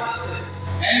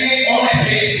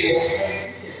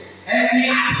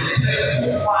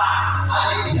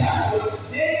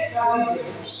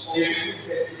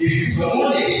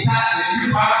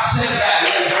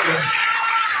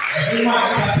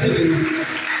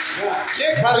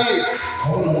 they carry it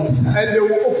and they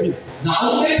will open.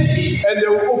 And they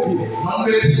will open.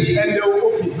 And they will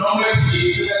open. To the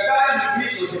time you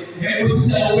reach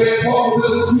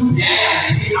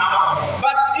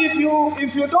but if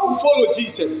you don't follow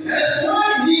Jesus,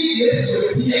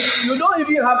 you don't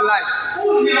even have life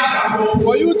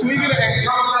for you to even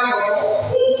encounter your God.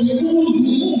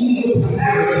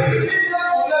 Jesus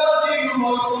will never give you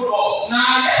multiple doors.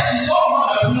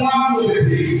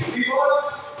 Because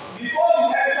before you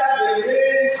enter the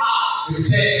main house, you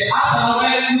enter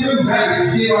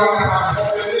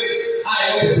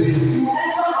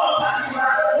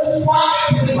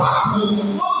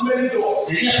not many doors.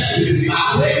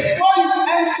 Before you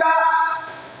enter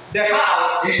the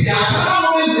house,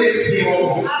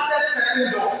 access certain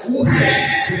doors.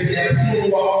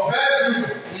 Bedroom,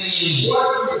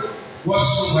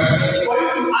 washroom. For you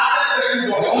to access certain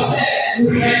doors, you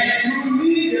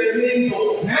need the main door.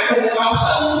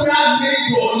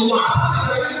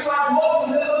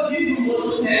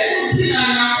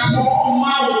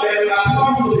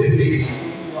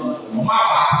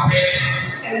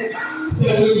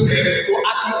 So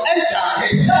as you enter,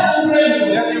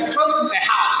 then you come to a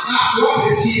house of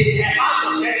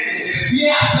destiny,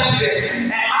 a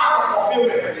house of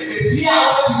fulfillment.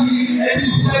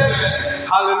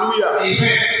 Hallelujah.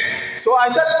 Amen. So I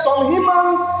said some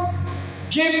humans,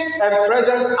 gifts and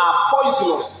presents are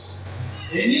poisonous.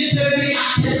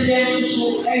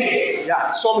 Yeah,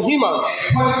 some humans,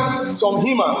 some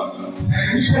gifts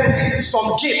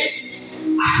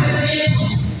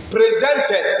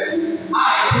presented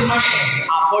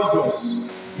are poisonous.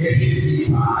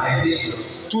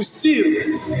 To steal,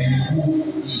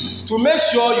 to make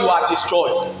sure you are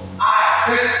destroyed.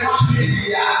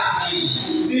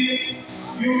 See,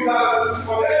 you can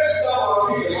collect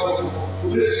someone who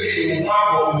is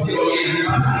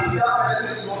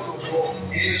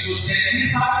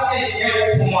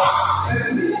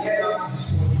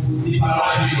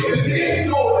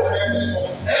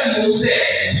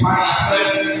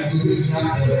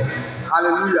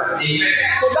hallelujah. Amen.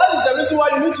 So that is the reason why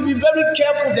you need to be very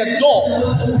careful the door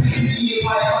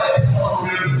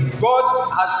God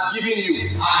has given you.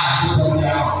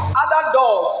 Other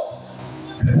doors,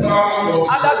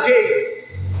 other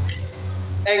gates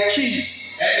and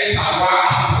keys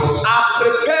are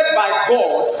prepared by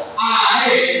God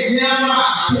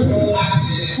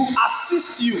to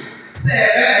assist you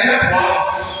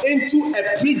into a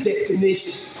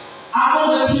predestination.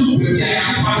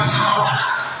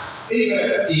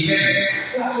 Amen.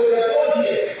 So the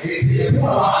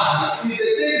door here is the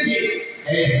same gates,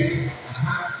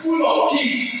 full of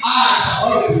keys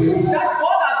that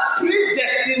God has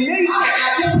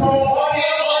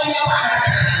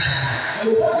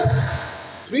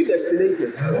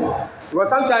predestinated. Because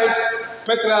sometimes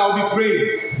personally I'll be praying.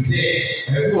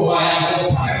 And the Lord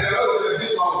says,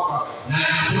 this one will come.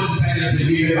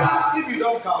 If you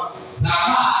don't come, I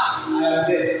am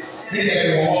there.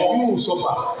 You will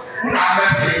suffer.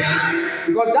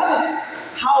 Because that is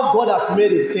how God has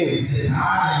made his things.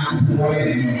 And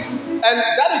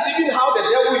that is even how the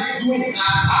devil is doing.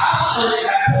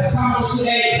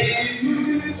 He's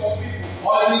using some people.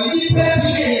 But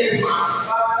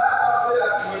that's why I say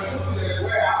that when you go to the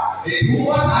warehouse, it's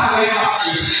something that belongs to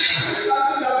you. Sometimes it can be for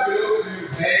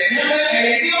someone. Then they check your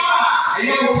destiny. And you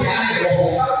don't have it. And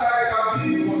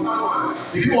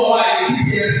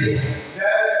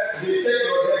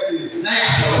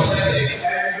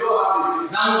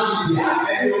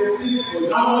they will see it for you.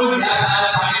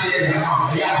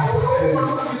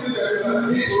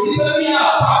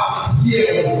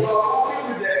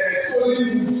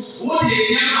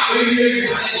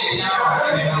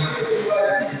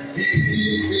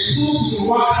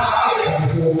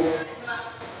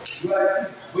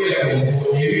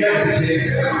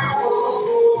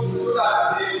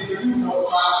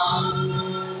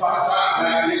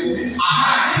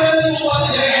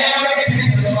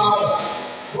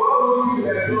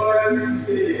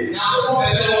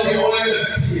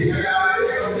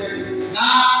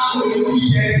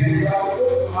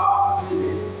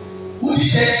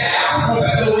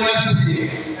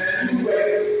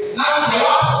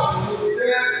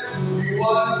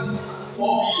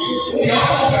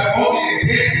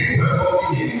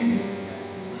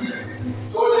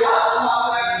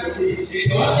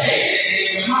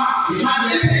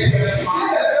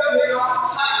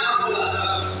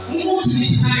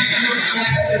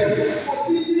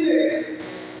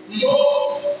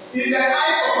 In the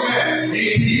eyes of men,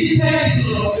 èyí depends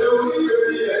on they will see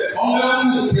 20 years. ọmọ ẹ̀kú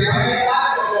In the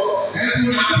eyes of God, ẹ̀tún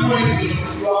náà pọ̀ ìṣòro.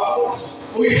 you are old.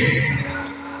 Oye,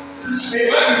 May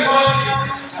God be God.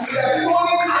 And the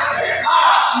only aspect,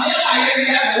 ní àyè ní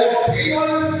ẹ̀kọ́ ọ̀tí.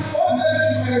 because God said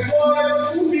to my God,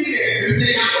 who be there? Èsì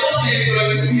àkọ́kọ́ ṣe ìtọ́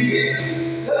ìtú bí rẹ̀.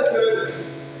 Let's tell you,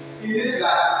 in this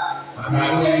life, Bàbá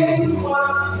wọlé.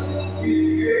 anyone who is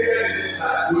created in this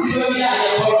life, Olùdó bí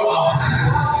àyẹ̀wò ọ̀rọ̀ àwọn sáà.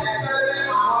 has a certain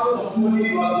amount of money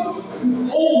you are supposed to do.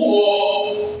 Ó wọ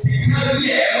sìkà bí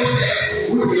ẹ̀ ó sẹ̀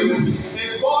wọ́n lè wù.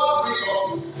 It's God's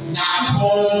resources.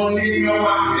 Nyàkúbọ̀ ní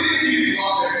ìyọ̀wá. He didn't give you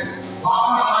one person.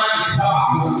 Bàbá máa ń yí bàbá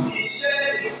wọn. He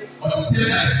shared it Ọ̀tísẹ́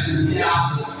náà ṣe bí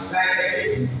aṣọ. like a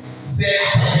gift. Sẹ́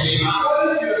àtọ̀yẹ̀.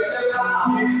 According to your several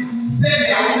abilities, Sẹ́ni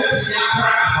àwọn ẹ̀sùn yà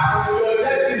kúrà kàfà. your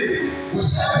destiny, Kò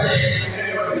sẹ́pẹ̀lẹ̀ and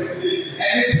your destination.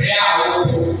 ẹni pẹ̀lẹ́ àwọn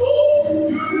ọ̀pọ̀. So, you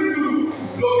need to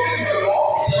locate your Lord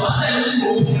Ìjọba ní ìlú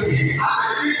òkú rẹ̀. as a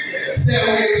Christian. Sẹ́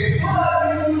wọ́n yẹ kí. So that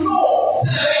you know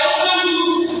Sẹ́ni àwọn ẹ̀rú.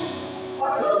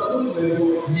 what you are supposed to do.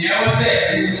 Ìyẹn wọ́n sẹ́ And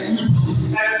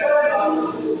where you are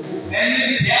supposed to go. ẹni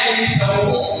ìdí ayé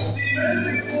ìsanwó. See,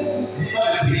 many people Nígbà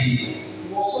bèbè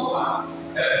will suffer.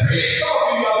 ẹ̀pẹ̀rẹ̀. Some of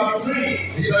you have been praying.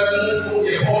 Nígbà tó ń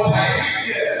yẹ bọ́ báyìí.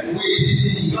 Christian, Wọ́n yẹ títí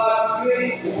ní you have been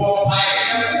praying. bọ́ báyìí.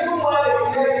 And the reason why the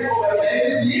prayer is over there,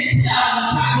 Yìí tí àwọn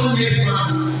káàkó yẹ fún wa.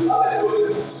 God is going to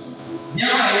lose.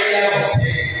 Nyama yẹ yẹ wọ̀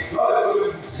tẹ́. God is going to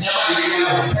lose. Nyama yẹ yẹ wọ̀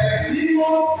tẹ́. And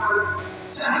demons can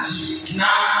charge you. Na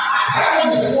àkàrà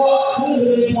wọ̀ fún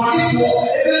wọn fún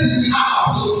ebe tí a bá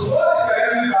so. God is a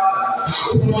heavenly Father. Na o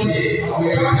fún ọ yẹ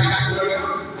ọ̀yẹ̀ wá ká.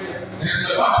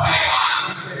 Ẹ̀sọ̀ bá bá yẹ wá.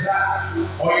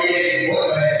 Ọ̀yẹ̀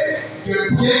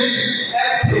kẹ̀kẹ́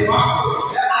The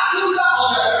accuser of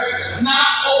the brethren. na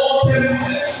ọwọ́ pẹ̀lú.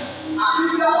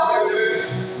 Accuser of the brethren.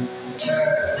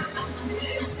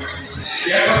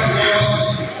 Yẹ kọ́ sí yẹ kọ́ sí.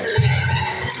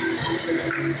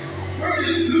 Which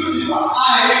is Lucifer.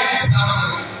 Ayé ìsàmù.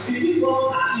 He is not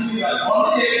accusing us.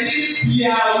 Ọ̀rọ̀ yẹ kí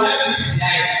bíyà ọ̀rẹ́ mi ti di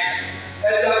ayé.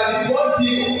 And that is what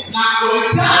demons. Na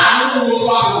ọjà àwọn owó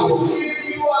fa wò. If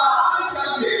you are having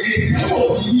something, Ìsẹ̀wọ̀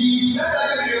bìbí. let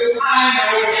them know. Ayé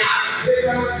ọ̀yà. They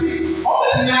can see Ọ̀bẹ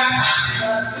ti yá ká.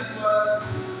 that this man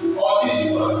or this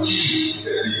woman is a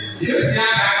thief. Yóò ti yá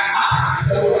ká.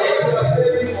 So if you are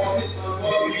saving for this man,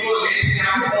 God will Yóò lè ti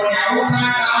àwọn ọ̀yàwó náà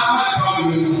ká àwọn ìfọ̀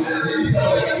mi. never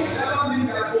think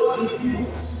that God will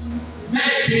demons.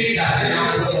 Mẹ́rin pé ìdásí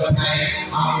àwọn ọ̀tá yẹn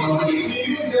àwọn ọ̀rẹ́. He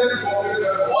used them for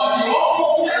prayer. Ọ̀dọ̀ ọ̀pọ̀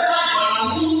ẹ̀rọ àgbàdo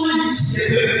kúsùn yìí ṣe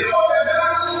The bẹ̀rẹ̀.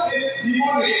 devil is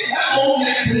demonic. Ẹ̀kọ́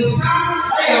yẹ kò sá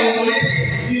ẹ̀yẹ̀ wọ̀ ẹ̀.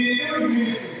 He is still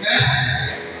ministry.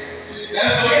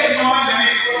 Ẹ̀sọ̀ yẹ kí wọ́n jẹ́ mi.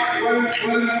 When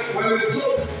the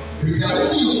truth, Ìṣẹ̀wọ̀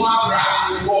bí wọ́n abúra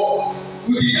wọ̀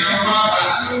wọ́n di àwọn abúra.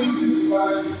 you use it to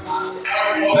punish.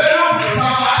 Ọ̀bẹ náà kò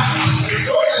sábà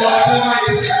kọ̀ ọ̀bẹ máa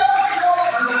yẹ ṣe.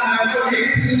 Èyí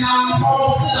ti ní àwọn ọmọ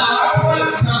fún àwọn ọmọ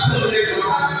ìta tó lè kọ̀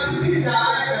ọ̀bẹ sí.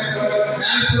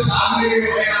 Ẹ̀sọ̀ sàmúlẹ̀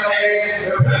ẹ̀rọ ẹ̀rọ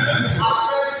At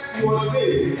first, he was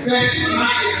saved. bẹ́ẹ̀ tí wọ́n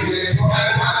máa yẹ kúrẹ́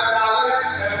ìṣẹ̀lẹ̀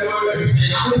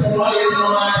àwọn ọmọ yẹn ló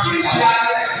máa yẹ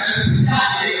ẹ̀sọ̀ sí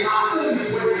àyè ní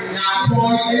àpọ̀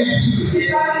yẹn jù.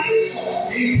 It's an insult.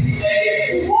 Èyí ti ẹ̀yẹ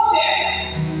To go there.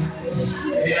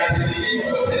 ẹ̀yà tẹ̀lé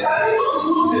ìṣòro. It's an insult to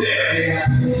go to there. Ẹ̀yà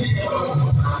tẹ̀lé ìṣòro kò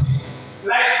sáàtì.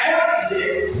 Like God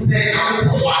said, Sẹ́yìn àwọn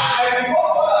ọmọ wa. and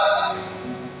because God has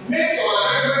made some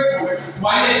arrangement for it,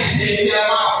 Wáyé ṣe ní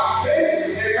ẹ̀rọ.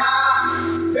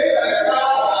 based on the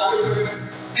power of arrangement,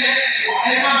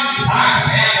 Ẹ má bí bá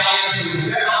ṣe é wáyé ṣe.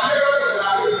 the arrangement of the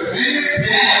arrangement, Ẹni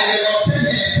bẹ́ẹ̀ ẹ̀rọ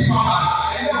tẹ́lẹ̀ tí wọ́n bá.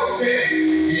 and that was fair.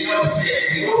 Ẹ̀yọ́ ṣe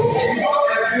ẹ̀yọ́ So, ṣe. you know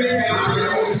the grace and Àwọn the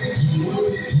ẹ̀rọ ti tù ó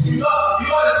ti tù. you know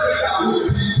the grace and Ó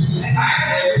ti tù.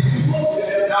 Àìsẹ̀ ó ti tù.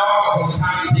 Náwó ọ̀pọ̀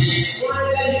sáńtì.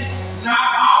 Náà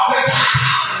àwọn ẹ̀ka.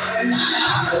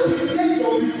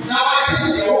 Náwó ti tù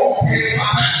ó ti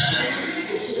pàtàkì.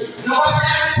 Náwó ti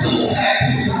tù ẹ̀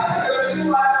ti tù.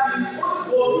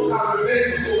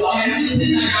 Ẹni tí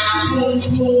nàá tó ń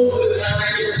tó ìdájọ́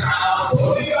ìgbà ọ̀tọ̀.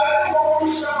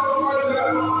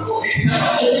 Ìṣẹ̀lẹ̀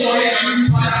ó yọ ẹ̀ àmì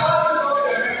padà.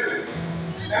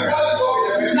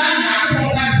 Láyé àpò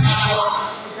láti padà wá.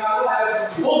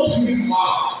 Ó tù wá.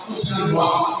 Ó tù wá.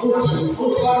 Ó tù. Ó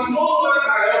tù.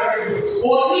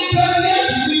 Onígbẹ́gbẹ́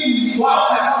ìlú ìwà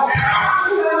ẹ̀kọ́ kẹ̀kẹ́.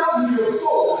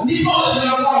 Nígbà wo ni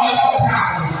ọkọ ẹ̀kọ́ kẹ̀kẹ́?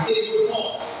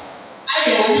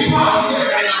 Ayọ̀ nípa àwọn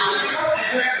ẹ̀rẹ́ náà.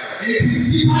 Èsì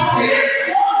nípa pé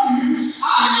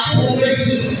àyàn kò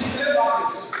méjì.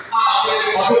 Àwọn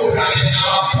ọdún òkúta ní ìsìn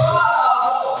àwọn ọ̀sán.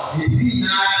 Èsì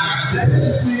náà nà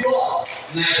ẹ̀fẹ́sẹ̀ ìgbà.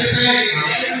 Nà ẹ̀fẹ́sẹ̀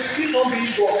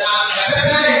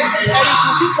ìgbà.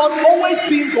 keep on always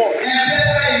being God.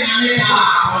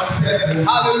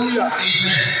 Hallelujah.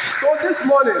 So this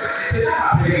morning,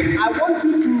 I want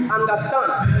you to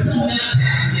understand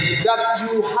that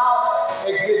you have a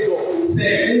great door.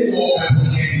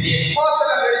 Paul said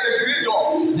that there is a great door.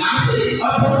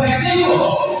 Effectually open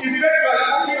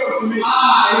unto me.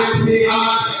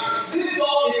 This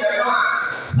door is a man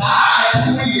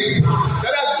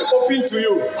that has been opened to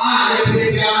you. But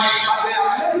there are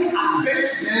many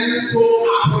adversaries. So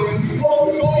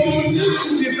you need to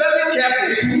be very careful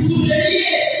so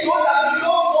that you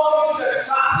don't fall into the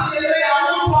trap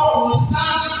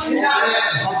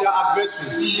of their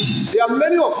adversary. There are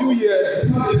many of you here.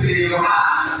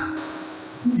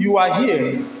 You are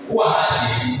here,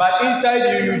 but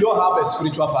inside you don't have a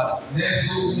spiritual father.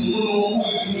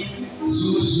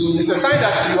 It's a sign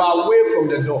that you are away from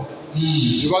the door.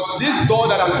 Because this door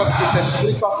that I'm talking is a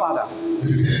spiritual father.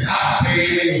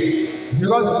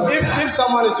 Because if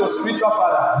someone is your spiritual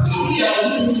father, you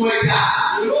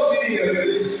don't be in a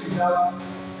relationship without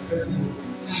person.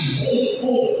 If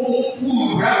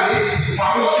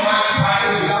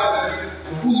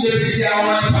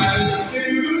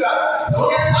you do that,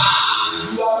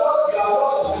 you are not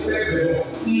supported the door.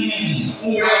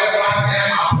 You are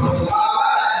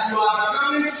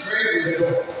becoming friend with the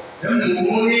door.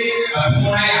 It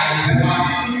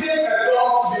takes a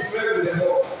dog to be friend with the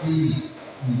dog.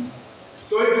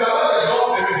 So if you are not a dog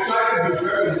and you try to be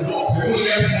friend with the dog, destroy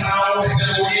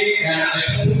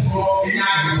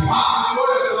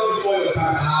yourself before your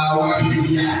time.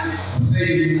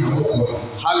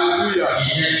 Hallelujah.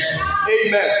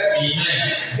 Amen.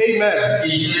 Amen.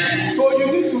 So you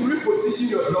need to reposition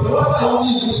yourself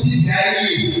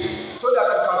so that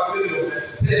you can play your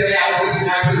best. In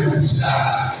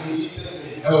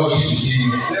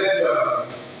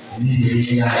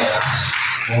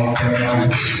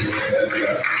Jesus'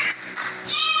 name.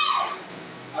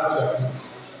 Let's go.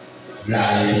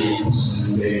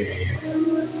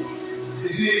 You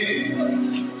see, I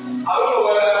don't know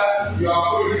whether you are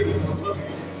already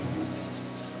consulting.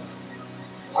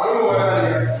 I don't know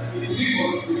whether it is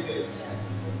constituted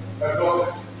a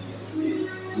prophet.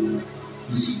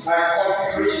 Like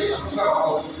consecration. I'm talking about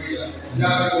consecration. You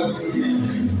have to consecrate.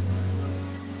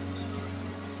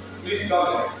 Please tell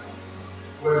them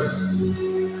where it is.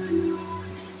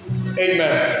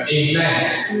 Amen.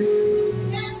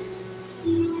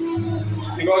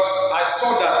 Because I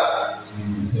saw that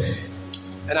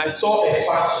and I saw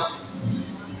expansion.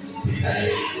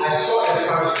 I saw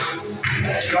expansion.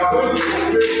 You are going to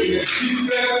operate in a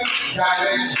different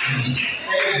dimension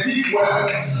and deep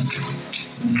wells.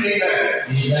 Amen.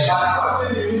 But one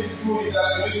thing you need to do is that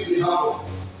you need to be humble.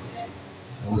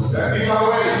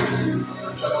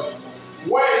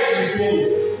 Where is the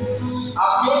being?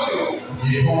 I'm closing.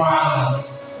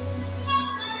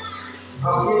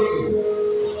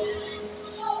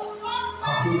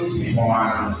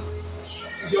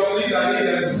 So please, I need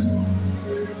them.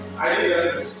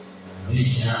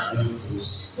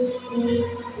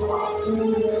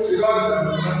 Because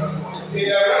in the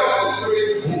realm of the spirit,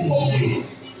 it's always.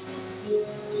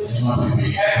 And you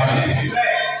need to be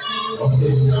blessed.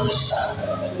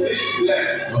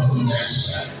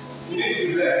 You need to be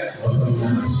blessed.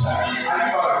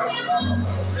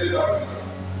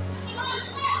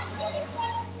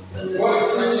 What is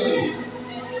preaching?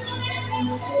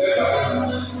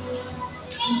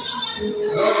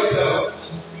 The Lord Himself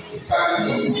is starting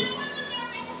something.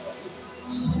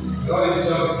 The Lord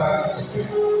Himself is starting something.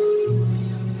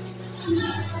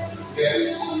 Yes.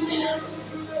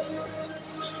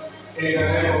 In the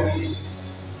name of Jesus.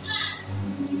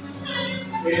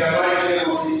 In the mighty name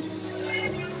of Jesus.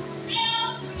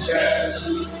 Yes.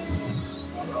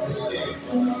 Receive.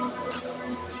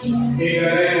 In the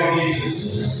name of Jesus.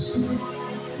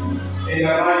 In the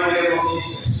mighty name of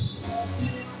Jesus.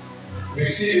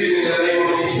 Receive it in the name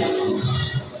of Jesus.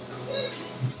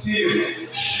 Receive it.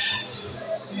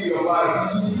 Receive your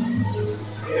body. In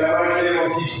the mighty name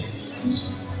of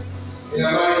Jesus. In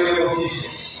the mighty name of Jesus.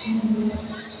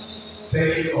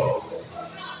 Thank you, Lord.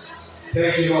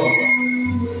 Thank you, Lord.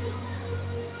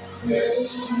 Yes,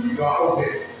 you are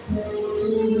open.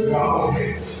 You are open.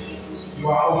 You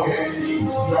are open.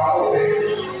 You are open.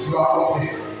 You are open.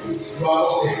 You are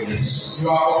open. You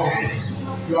are open.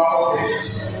 You are open.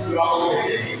 You are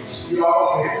open. You are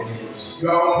open. You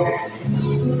are open.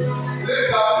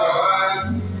 Lift up your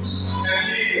hands and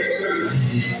be your spirit.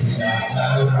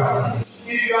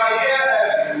 If you are here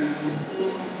and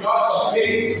you have some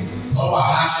things, there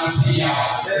are some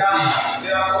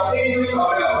things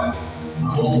available.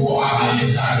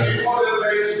 All the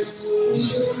places.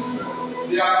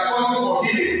 They are responsible for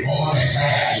healing.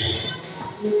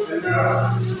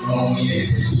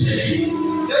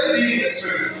 Just be in the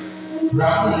spirit.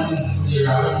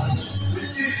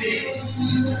 Receive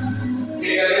peace in the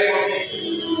name of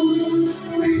Jesus.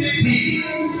 Receive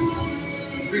peace.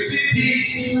 Receive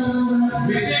peace.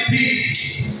 Receive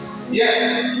peace.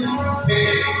 Yes. Take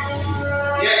it.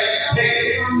 Yes. Take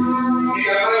it. In the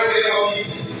mighty name of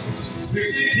Jesus.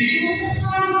 Receive peace.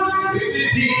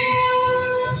 Receive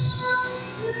peace.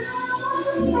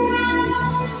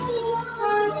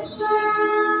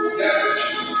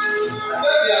 Yes. I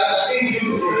said there are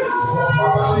angels here.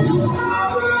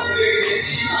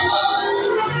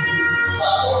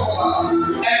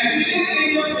 And see these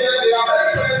angels here, they are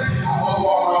very sensitive.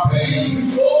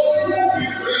 Those who be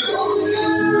spiritual.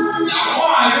 Now,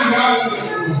 why are you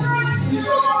having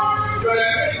so you are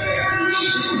a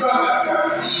Christian, you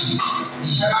understand.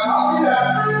 And I'm happy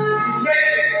that you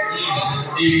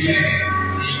make it.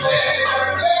 Amen. So it is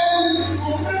a blessing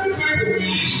to many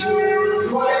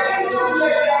people. But the angels here,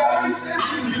 they are very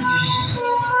sensitive.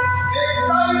 They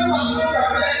carry a such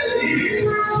a blessed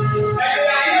ease. And they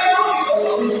are here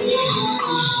because of you.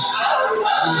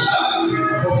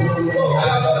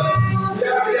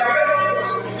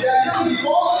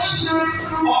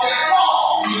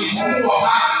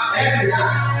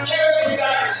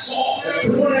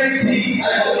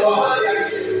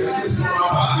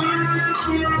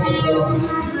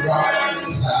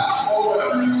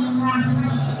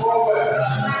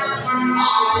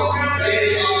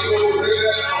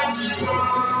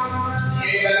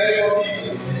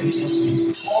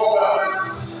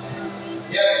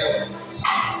 Yes, sir.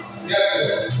 Yes,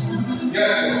 sir.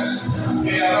 Yes, sir. In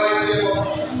the mighty name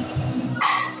of Jesus.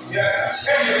 Yes.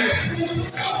 Take it.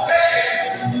 Take it.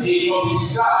 God,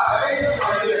 the angels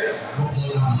are here.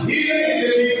 Even in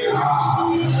the meeting.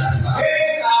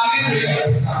 Angels are living.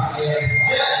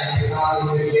 Yes.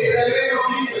 In the name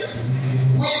of Jesus.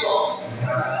 Wisdom.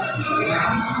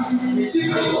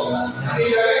 Receive wisdom. In the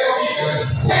name of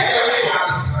Jesus. Take it away.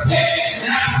 Take it.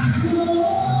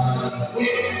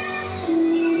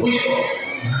 Wisdom.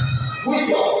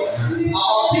 Wisdom.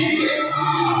 Our business.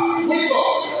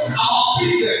 Wisdom. Our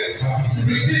business.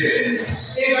 Receive it.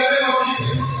 In the name of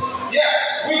Jesus.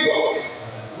 Yes. Wisdom.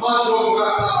 Mando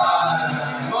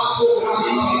grata. Mando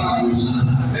grata.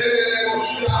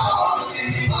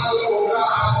 Mando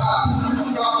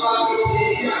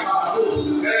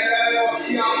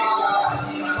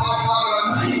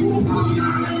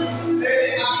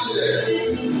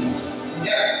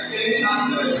yes, any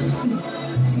accident.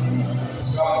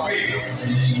 You are free.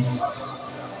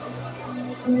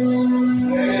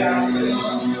 Any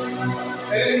accident.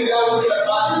 Anything that will be a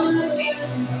bad news.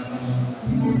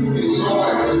 It's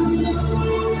over.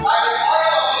 By the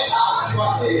oil of this house, you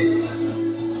are saved.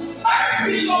 By the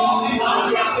vision of this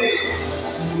house, you are saved.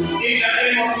 In the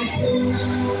name of Jesus.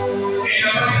 In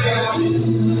the mighty name of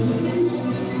Jesus.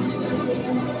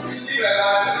 Receive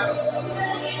enlightenment.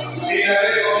 In the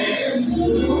name of Jesus.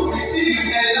 Receive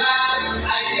enlightenment. I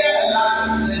hear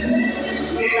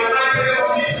enlightenment. In the mighty name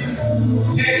of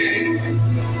Jesus. Take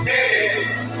it. Take it.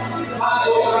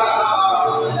 Mando grata.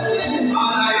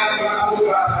 Manaya grata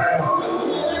grata.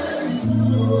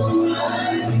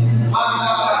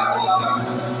 Manda grata.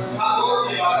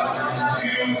 Kadosia.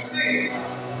 You sing.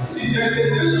 See, there's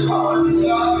a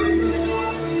particular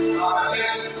thing. I'll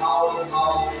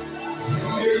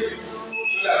use so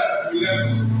that we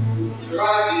learn. You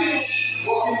are seeing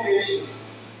walking nations.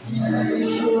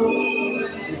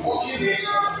 Walking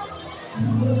nations.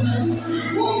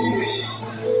 Walking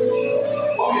nations.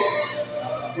 Walking.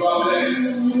 You are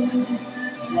blessed.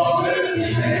 You are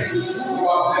blessed. You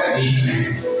are blessed.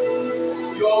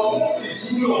 Your home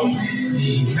is full of peace.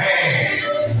 Amen.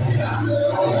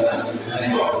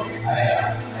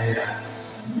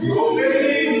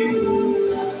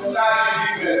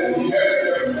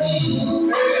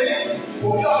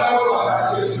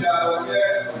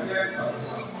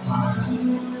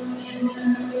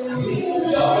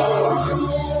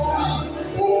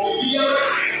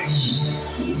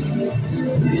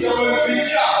 Your baby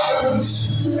child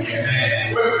is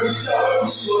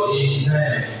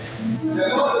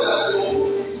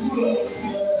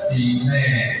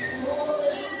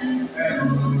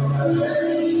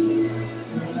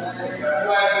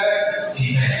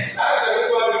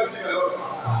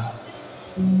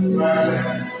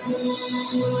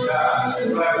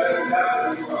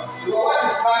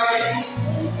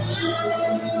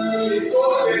It's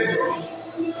so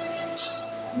dangerous.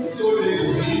 It's so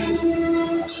dangerous.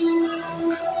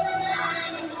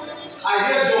 I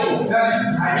hear double.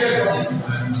 Daddy, I hear double.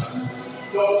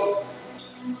 Double.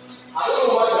 I don't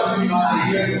know what you're doing, but I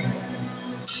hear double.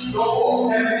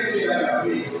 Double everything that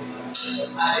you're doing.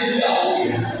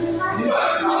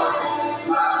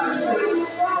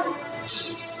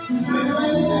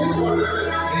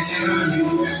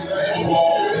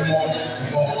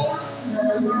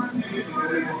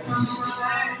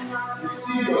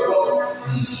 Receive your Lord.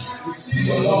 Receive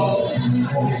your Lord.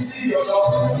 Receive your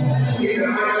Lord. In the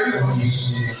mighty name of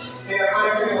Jesus. In the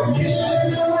mighty name of Jesus.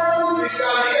 If you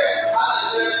are here, as I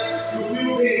said, you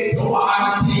feel pain. So I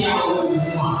am seeing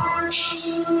our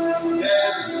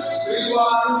yes,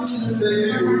 spiritual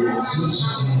sensitivity.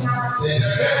 The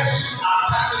best are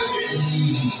catching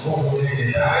people. The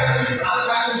best are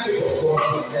catching people.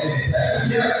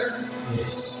 Yes.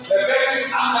 Yes. The best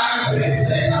are catching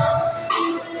people.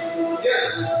 Yes.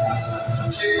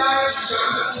 It's time to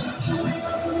shine.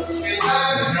 It's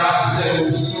time to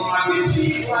shine. So many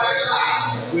people are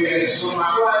shining. We are so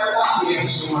much. We are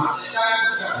so much. It's time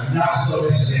to shine. That's what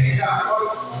we're saying. Yeah, because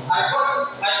I saw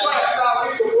a star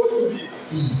we're supposed to be.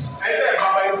 I said,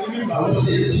 Baba, it's me. I was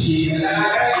saying, and I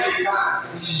heard it's done.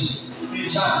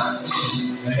 It's done.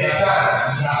 It's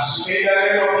done. In the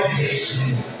name of Jesus.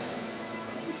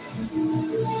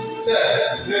 Sir,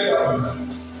 let us.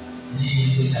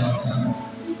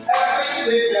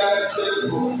 Everything that is said to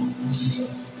go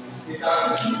is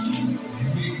happening.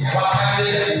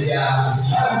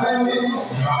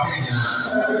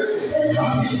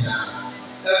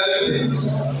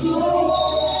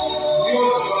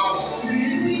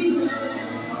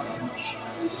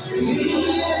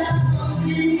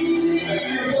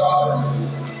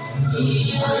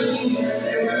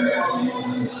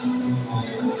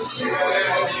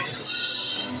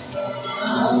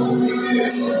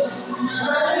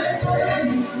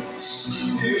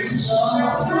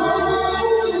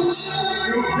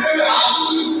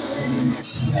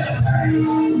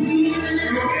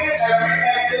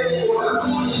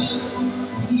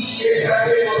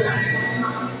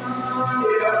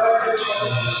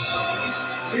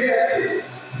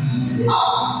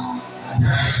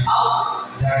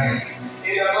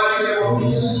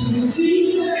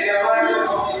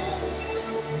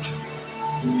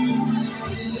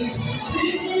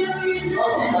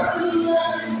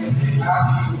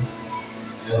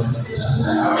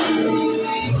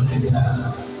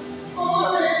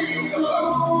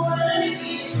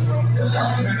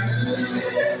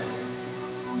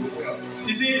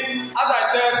 You see, as I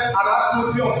said, an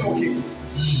atmosphere of talking.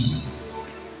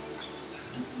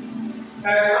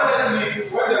 And honestly,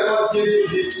 when the Lord gave me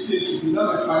this state to present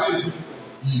my family difficult.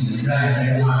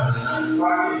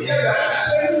 But he said that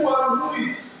anyone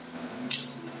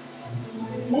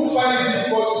who finds it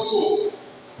difficult to sow,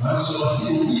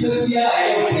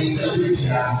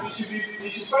 you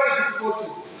should find it difficult to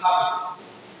harvest.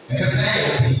 And he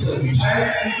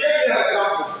gave me an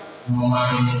example.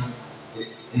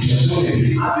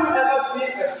 Have you ever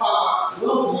seen a farmer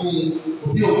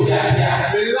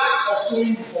relax of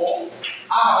sowing before?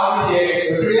 I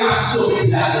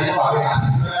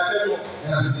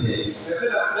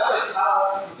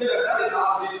said that is how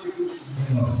these people should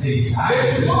be. They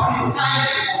should not be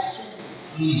tired of sowing.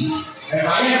 And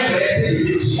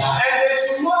they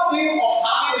should not think of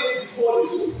having it before they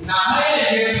sow.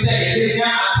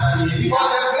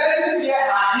 Because the blessings here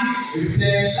are his.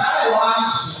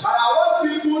 But I want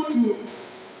people to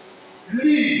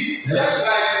live just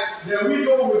like the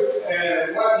widow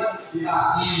with what she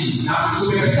had.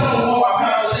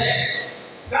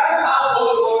 That is how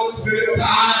God wants spirit. God has told you to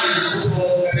have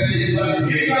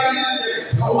body.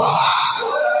 Because what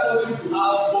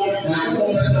God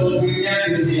wants to give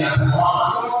you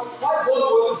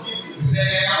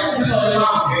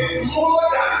is more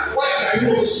than what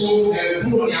you sow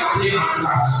and do.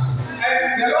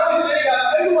 And the Lord is saying that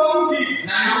anyone who gives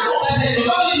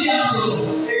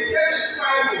is just a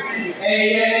sign of being.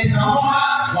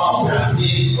 Because he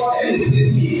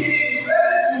is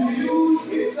ready to use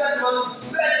his servant's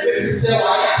blessings. Many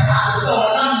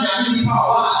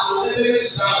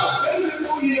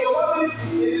people in your family,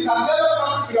 it has never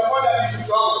come to the point that you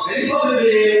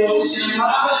should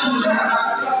travel.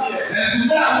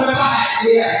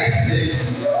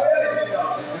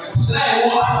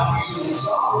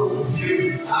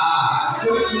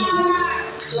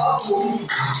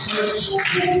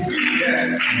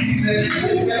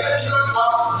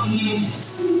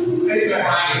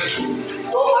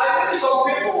 So I think some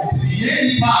people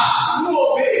who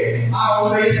obey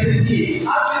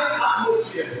at this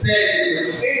atmosphere.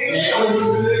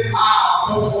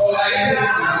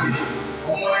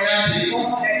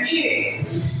 Because a king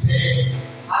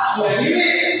as for a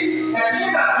king that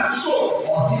is so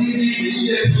a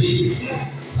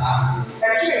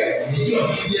king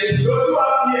those who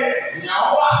have ears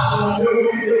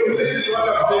they will listen to what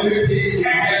I'm saying.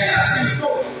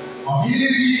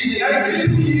 He has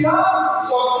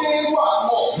some things who are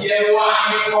small.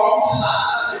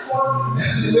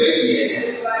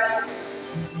 It's like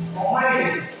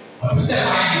Almighty.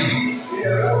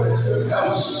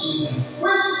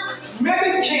 Which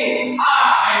many kings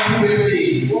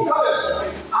will come and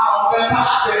submit.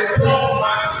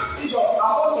 Bishop, I'm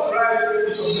not surprised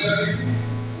Bishop Mary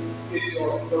is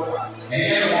your daughter.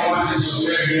 Because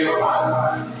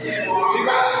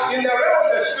in the realm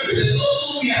of the spirit,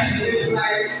 it's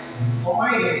like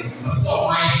Almighty.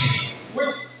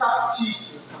 Which sub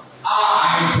chiefs will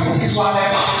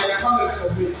come and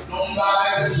submit.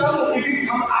 Some will even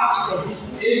come out from you.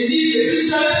 If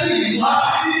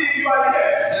you are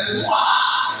here,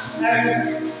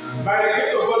 and by the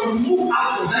grace of God, you move out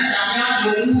from that,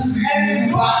 and you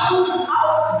move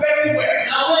out very well.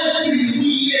 You will not do anything.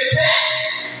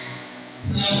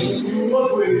 You know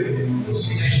what it is.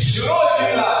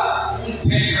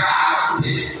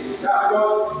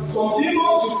 Because some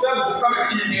demons themselves will come and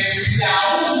kill you.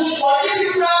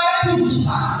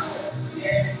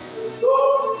 So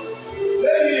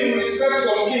maybe you respect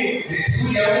some kings.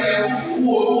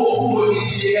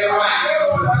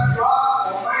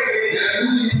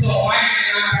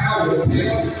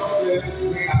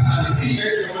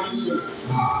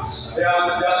 There are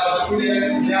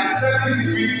certain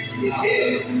degrees.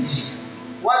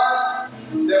 What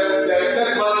the set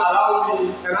man allowed me,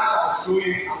 and as I was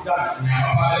doing, I'm done.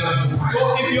 So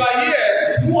if you are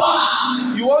here,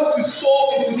 you want to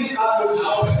sow into this atmosphere.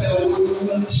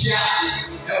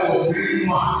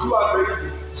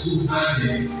 206.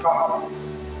 Come.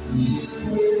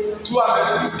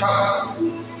 206.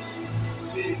 Come.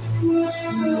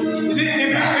 You see,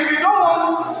 if you don't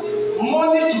want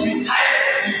money to be tired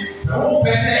of you,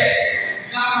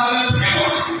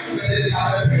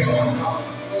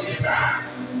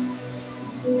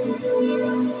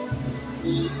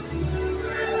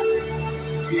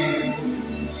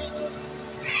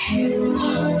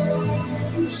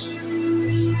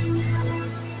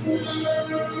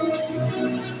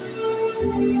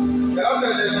 the Lord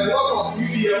said there's a lot of you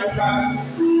here who can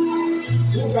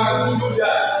do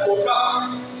that. So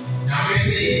come. It's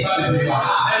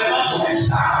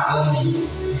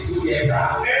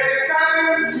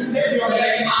time to take your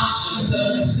next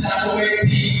action.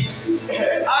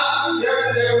 As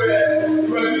yesterday we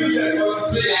were doing the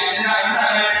concentration.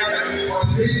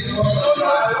 A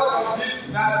lot of this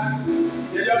that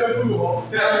the other group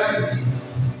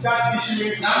start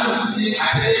issuing. They are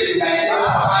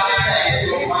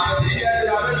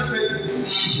very sensitive.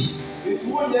 It's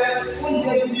one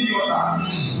year serious.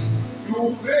 You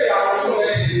pray and also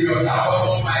very serious.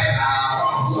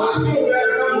 So still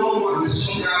very normal.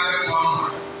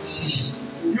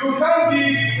 You can't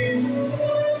give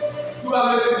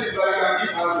 200 cities, but you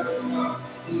can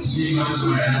give 100. See,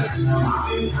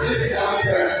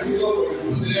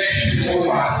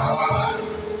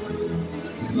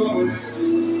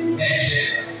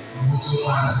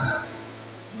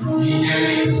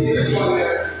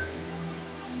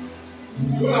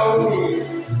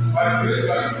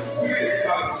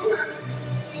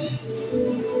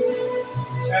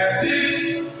 and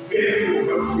this baby will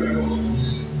come.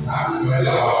 A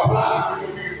lot of plans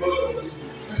will be because of this.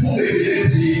 Who may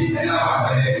be and our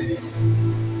parents?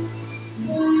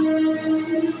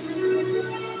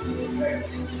 Yes.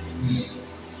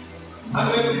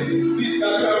 Unless it is please,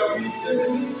 can you have peace?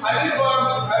 I didn't want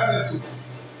to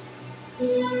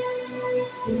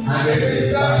and this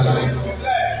is actually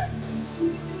blessed.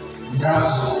 That's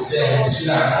because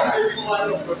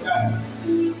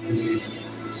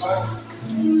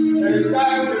there is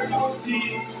time people see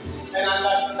and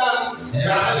understand. Yes.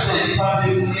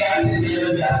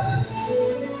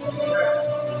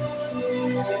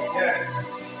 Yes.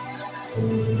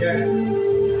 Yes.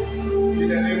 In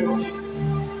the name of Jesus.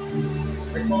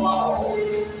 Recover all.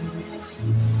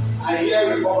 I hear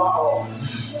recover all.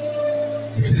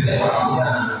 Recover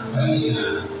all.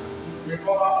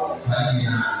 Recover all.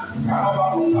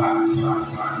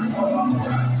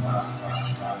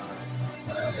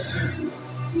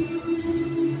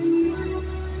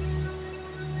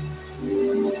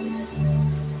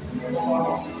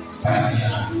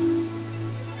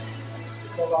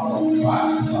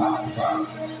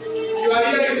 You are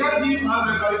here, you can't give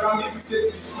 100, but you can give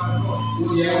 50 to my God. So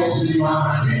you have to give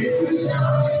 100,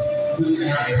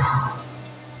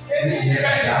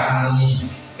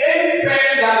 any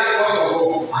parent that is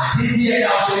possible, I did hear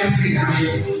also everything I made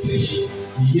a mistake.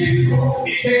 He gave you all.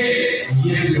 Mistake. He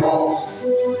gave you all.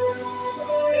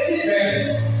 Any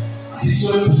parent is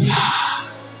so bad.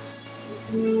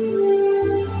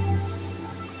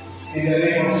 In the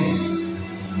name of Jesus.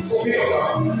 Open your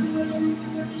mouth.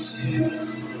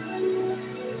 Jesus.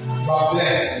 You are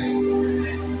blessed.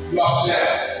 You are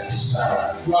blessed.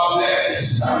 You are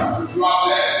blessed. You are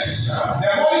blessed. The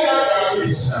more you are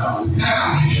blessed,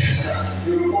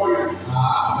 you will call you.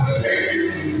 Thank you.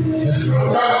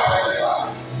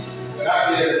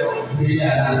 That's it.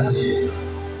 Yeah, that's it.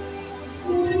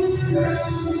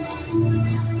 Yes.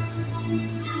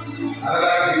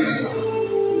 Another thing.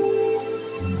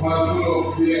 One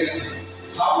full of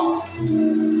blessings. Houses.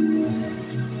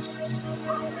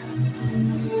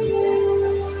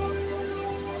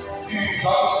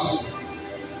 House.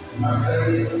 I'm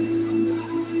very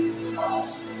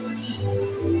house.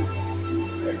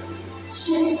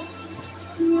 Soon.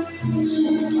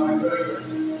 I'm very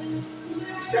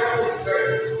careful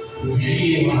friends.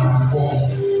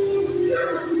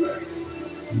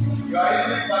 You are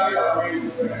easily carried away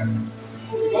with friends.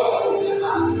 Because of this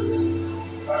accident.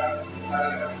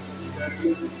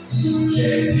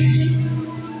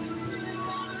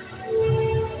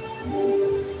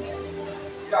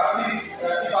 Yeah, please,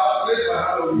 if I place my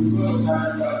hand on you, you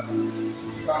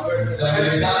can press it.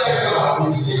 You can press it.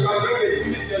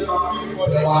 Please, you can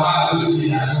press it.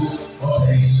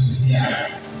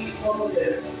 Keep on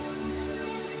saying.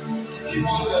 Keep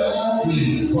on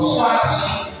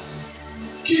saying.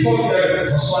 Keep on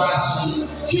saying.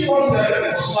 Keep on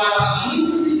saying.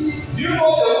 Do you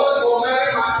know the word for Mary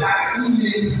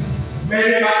Magdalene?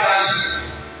 Mary Magdalene.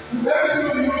 Very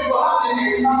soon you will have an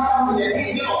encounter with the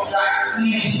angel of Christ.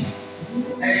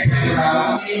 And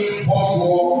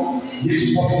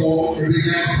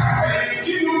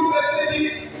give you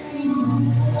messages.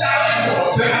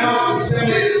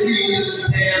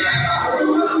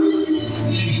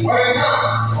 When it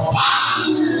comes,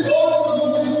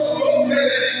 don't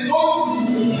messages,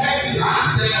 don't messages.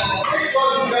 Make sure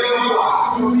you get what you are.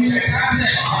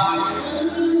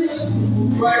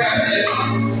 Like I said,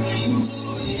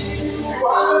 you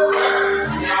are the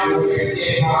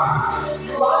right now.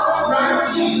 You are the right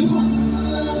team.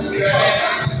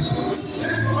 This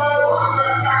is why you are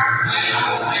the right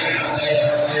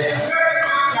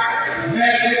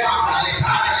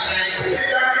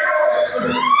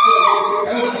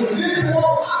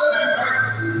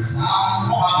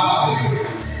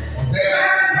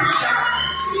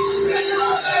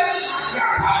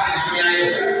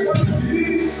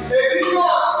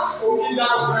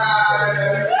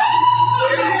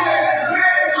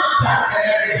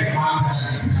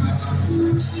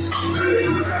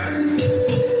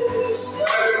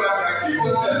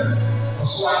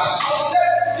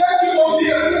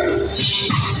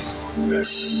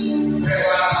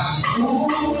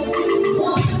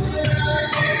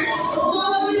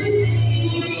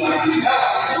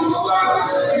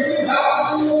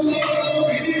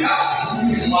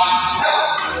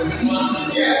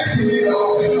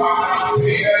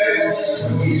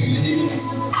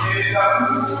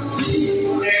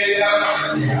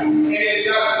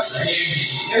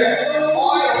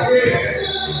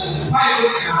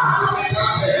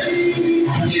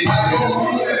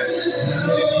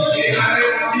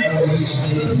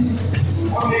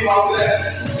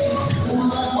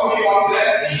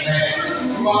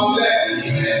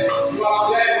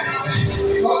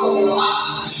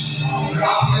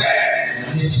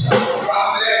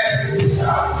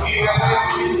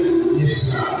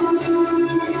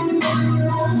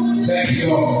Thank you,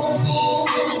 Lord.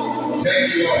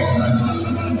 Thank you,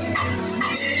 Lord.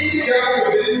 Be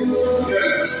careful with this. The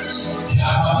first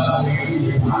time I came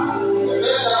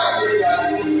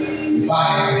here,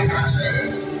 by cancer.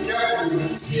 Be careful.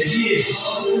 The years.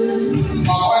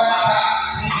 My wife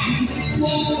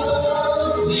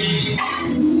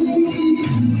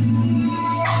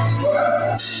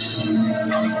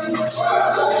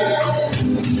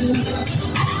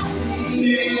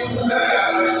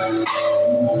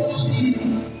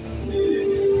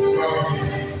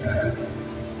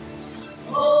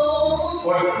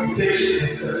what take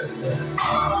is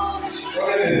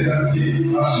what is that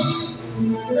thing?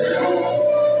 They won't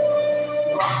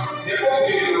be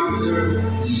able to do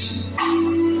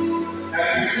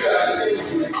and if you are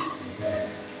taking risks.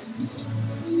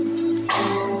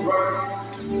 Because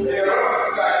they are not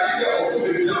scarcity of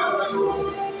food in the vessel.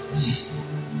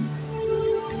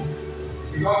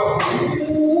 Because of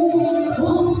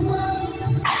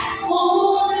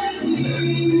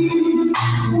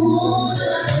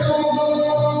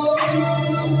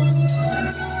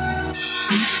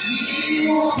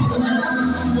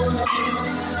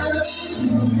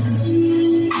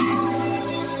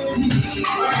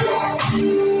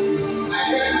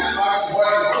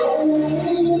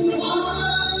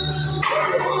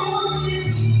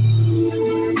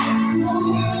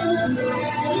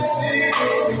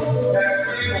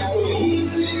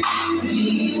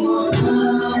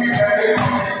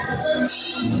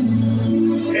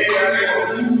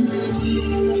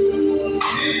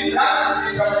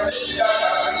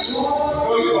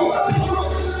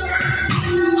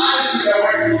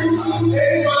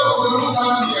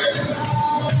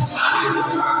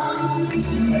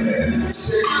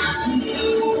The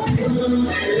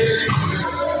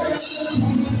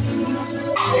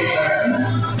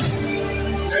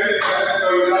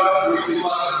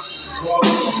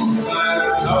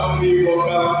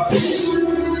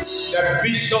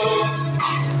Bishop,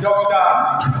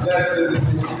 Dr. Leslie.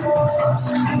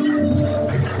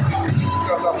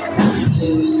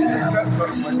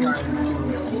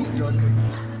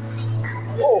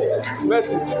 Oh,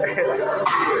 mercy.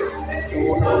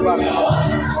 Back.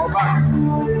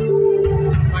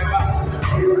 My back.